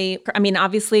finally, I mean,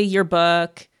 obviously your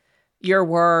book, your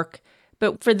work,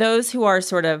 but for those who are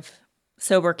sort of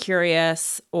sober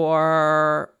curious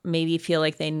or maybe feel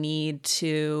like they need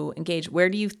to engage, where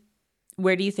do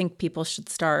you think people should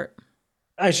start?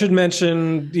 I should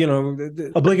mention,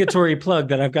 the obligatory plug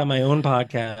that I've got my own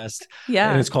podcast. Yeah.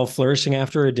 And it's called Flourishing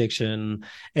After Addiction.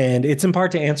 And it's in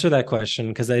part to answer that question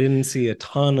because I didn't see a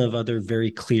ton of other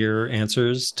very clear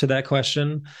answers to that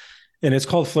question. And it's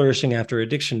called Flourishing After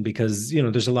Addiction because,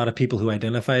 there's a lot of people who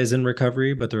identify as in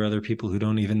recovery, but there are other people who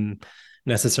don't even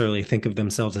necessarily think of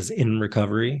themselves as in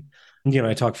recovery.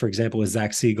 I talked, for example, with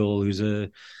Zach Siegel, who's a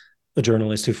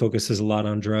journalist who focuses a lot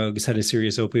on drugs, had a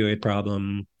serious opioid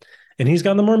problem. And he's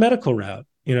gone the more medical route.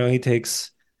 He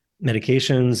takes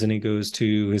medications and he goes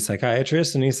to his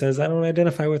psychiatrist and he says, I don't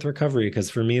identify with recovery because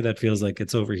for me, that feels like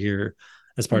it's over here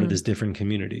as part of this different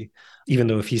community. Even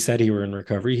though if he said he were in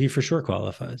recovery, he for sure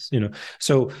qualifies,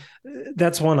 So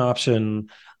that's one option.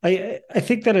 I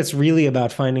think that it's really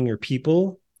about finding your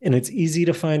people. And it's easy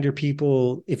to find your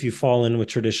people if you fall in with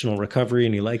traditional recovery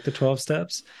and you like the 12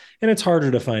 steps. And it's harder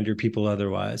to find your people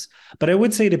otherwise. But I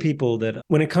would say to people that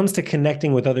when it comes to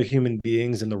connecting with other human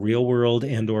beings in the real world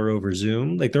and or over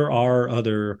Zoom, like there are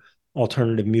other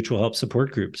alternative mutual help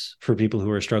support groups for people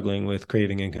who are struggling with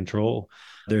craving and control.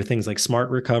 There are things like Smart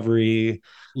Recovery,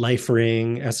 Life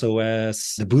Ring,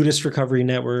 SOS, the Buddhist Recovery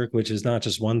Network, which is not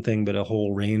just one thing, but a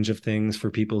whole range of things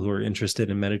for people who are interested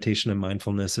in meditation and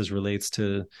mindfulness as relates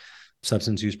to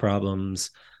substance use problems.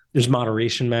 There's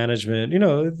moderation management.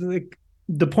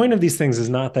 The point of these things is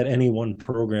not that any one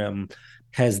program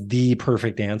has the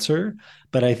perfect answer,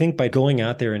 but I think by going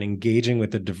out there and engaging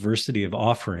with the diversity of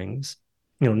offerings,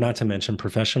 not to mention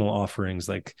professional offerings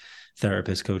like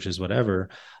therapists, coaches, whatever,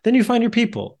 then you find your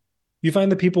people. You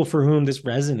find the people for whom this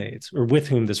resonates or with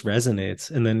whom this resonates.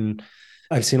 And then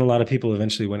I've seen a lot of people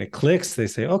eventually when it clicks, they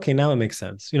say, okay, now it makes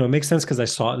sense. It makes sense because I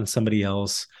saw it in somebody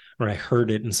else or I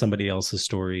heard it in somebody else's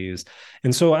stories.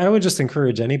 And so I would just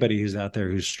encourage anybody who's out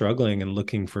there who's struggling and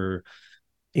looking for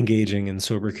engaging in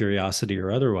sober curiosity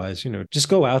or otherwise, just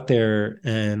go out there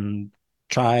and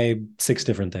try 6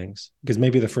 different things because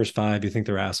maybe the first 5 you think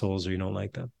they're assholes or you don't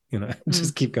like them.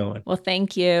 Just keep going. Well,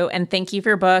 thank you. And thank you for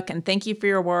your book and thank you for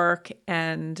your work.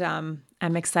 And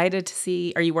I'm excited to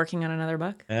see, are you working on another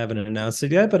book? I haven't announced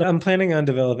it yet, but I'm planning on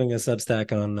developing a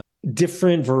Substack on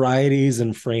different varieties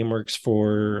and frameworks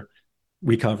for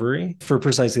recovery for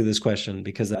precisely this question,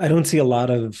 because I don't see a lot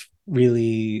of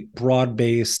really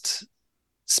broad-based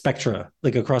spectra,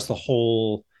 like across the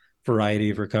whole variety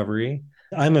of recovery.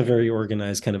 I'm a very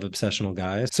organized kind of obsessional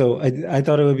guy. So I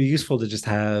thought it would be useful to just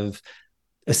have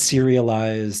a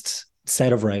serialized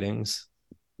set of writings,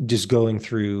 just going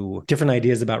through different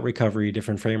ideas about recovery,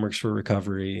 different frameworks for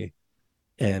recovery,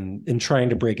 and trying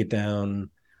to break it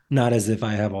down, not as if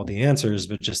I have all the answers,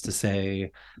 but just to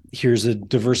say, here's a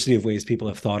diversity of ways people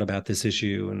have thought about this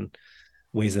issue and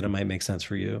ways that it might make sense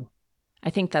for you. I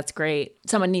think that's great.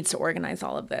 Someone needs to organize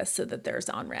all of this so that there's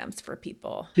on-ramps for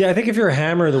people. Yeah, I think if you're a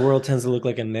hammer, the world tends to look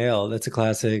like a nail. That's a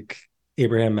classic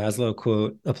Abraham Maslow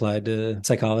quote applied to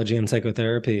psychology and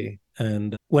psychotherapy.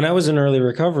 And when I was in early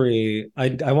recovery,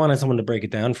 I wanted someone to break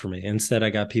it down for me. Instead, I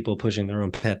got people pushing their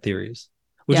own pet theories,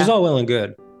 which is all well and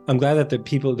good. I'm glad that there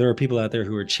are people out there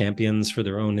who are champions for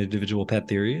their own individual pet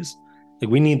theories. Like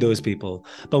we need those people,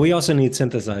 but we also need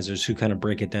synthesizers who kind of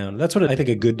break it down. That's what I think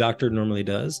a good doctor normally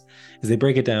does, is they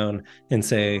break it down and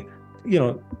say,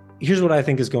 here's what I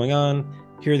think is going on.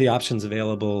 Here are the options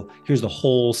available. Here's the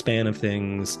whole span of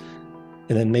things.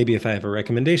 And then maybe if I have a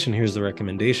recommendation, here's the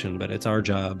recommendation, but it's our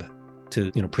job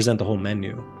to, present the whole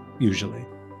menu usually.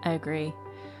 I agree.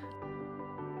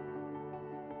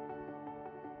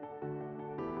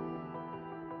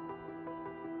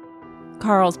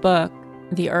 Carl's book,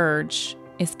 The Urge,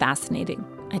 is fascinating.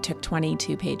 I took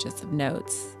 22 pages of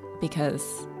notes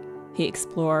because he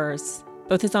explores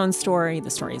both his own story,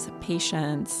 the stories of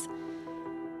patients,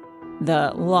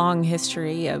 the long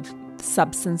history of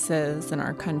substances in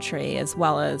our country, as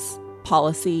well as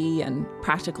policy and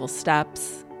practical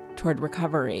steps toward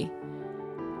recovery.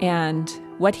 And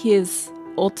what he is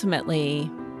ultimately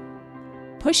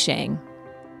pushing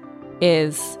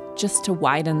is just to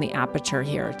widen the aperture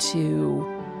here,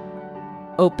 to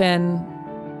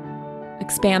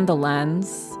expand the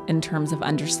lens in terms of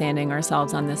understanding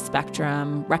ourselves on this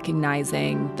spectrum,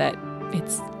 recognizing that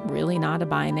it's really not a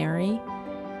binary,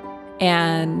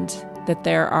 and that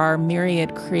there are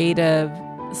myriad creative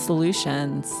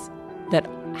solutions that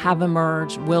have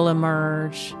emerged, will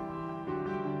emerge.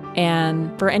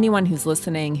 And for anyone who's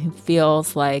listening who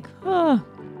feels like,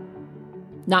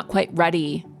 not quite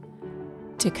ready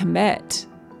to commit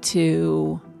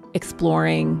to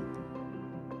exploring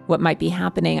what might be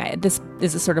happening, this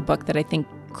is a sort of book that I think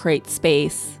creates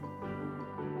space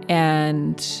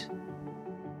and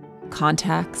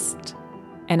context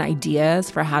and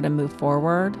ideas for how to move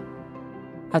forward.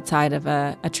 outside of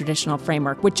a traditional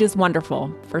framework, which is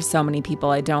wonderful for so many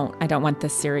people. I don't want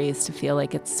this series to feel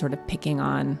like it's sort of picking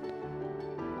on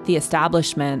the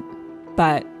establishment,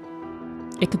 but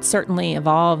it could certainly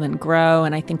evolve and grow,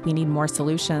 and I think we need more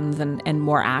solutions and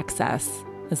more access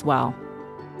as well.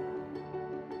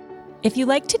 If you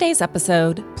liked today's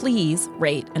episode, please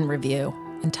rate and review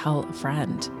and tell a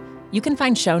friend. You can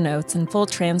find show notes and full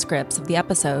transcripts of the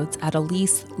episodes at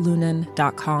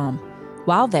eliselunan.com.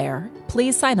 While there,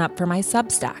 please sign up for my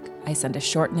Substack. I send a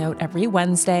short note every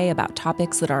Wednesday about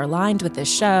topics that are aligned with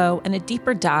this show and a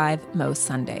deeper dive most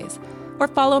Sundays. Or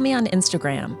follow me on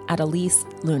Instagram at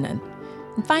eliselunan.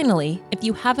 And finally, if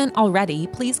you haven't already,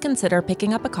 please consider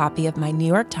picking up a copy of my New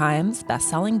York Times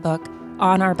best-selling book,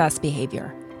 On Our Best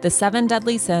Behavior: The 7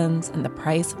 Deadly Sins and the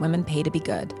Price Women Pay to Be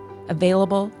Good,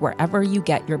 available wherever you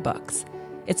get your books.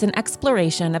 It's an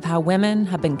exploration of how women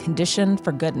have been conditioned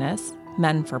for goodness,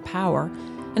 men for power,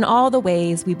 and all the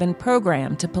ways we've been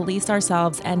programmed to police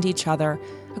ourselves and each other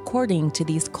according to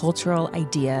these cultural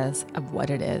ideas of what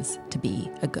it is to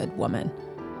be a good woman.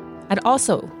 I'd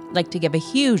also like to give a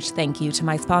huge thank you to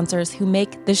my sponsors who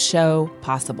make this show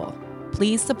possible.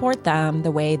 Please support them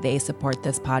the way they support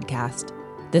this podcast.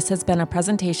 This has been a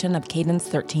presentation of Cadence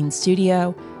 13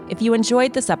 Studio. If you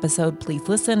enjoyed this episode, please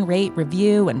listen, rate,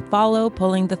 review, and follow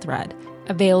Pulling the Thread.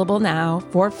 Available now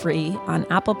for free on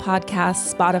Apple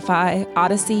Podcasts, Spotify,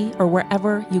 Odyssey, or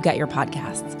wherever you get your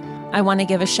podcasts. I want to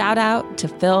give a shout out to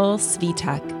Phil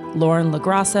Svitek, Lauren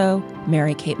LaGrasso,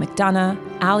 Mary Kate McDonough,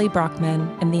 Allie Brockman,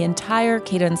 and the entire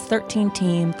Cadence 13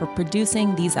 team for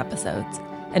producing these episodes,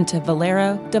 and to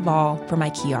Valero Duvall for my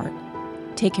key art.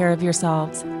 Take care of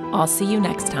yourselves. I'll see you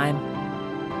next time.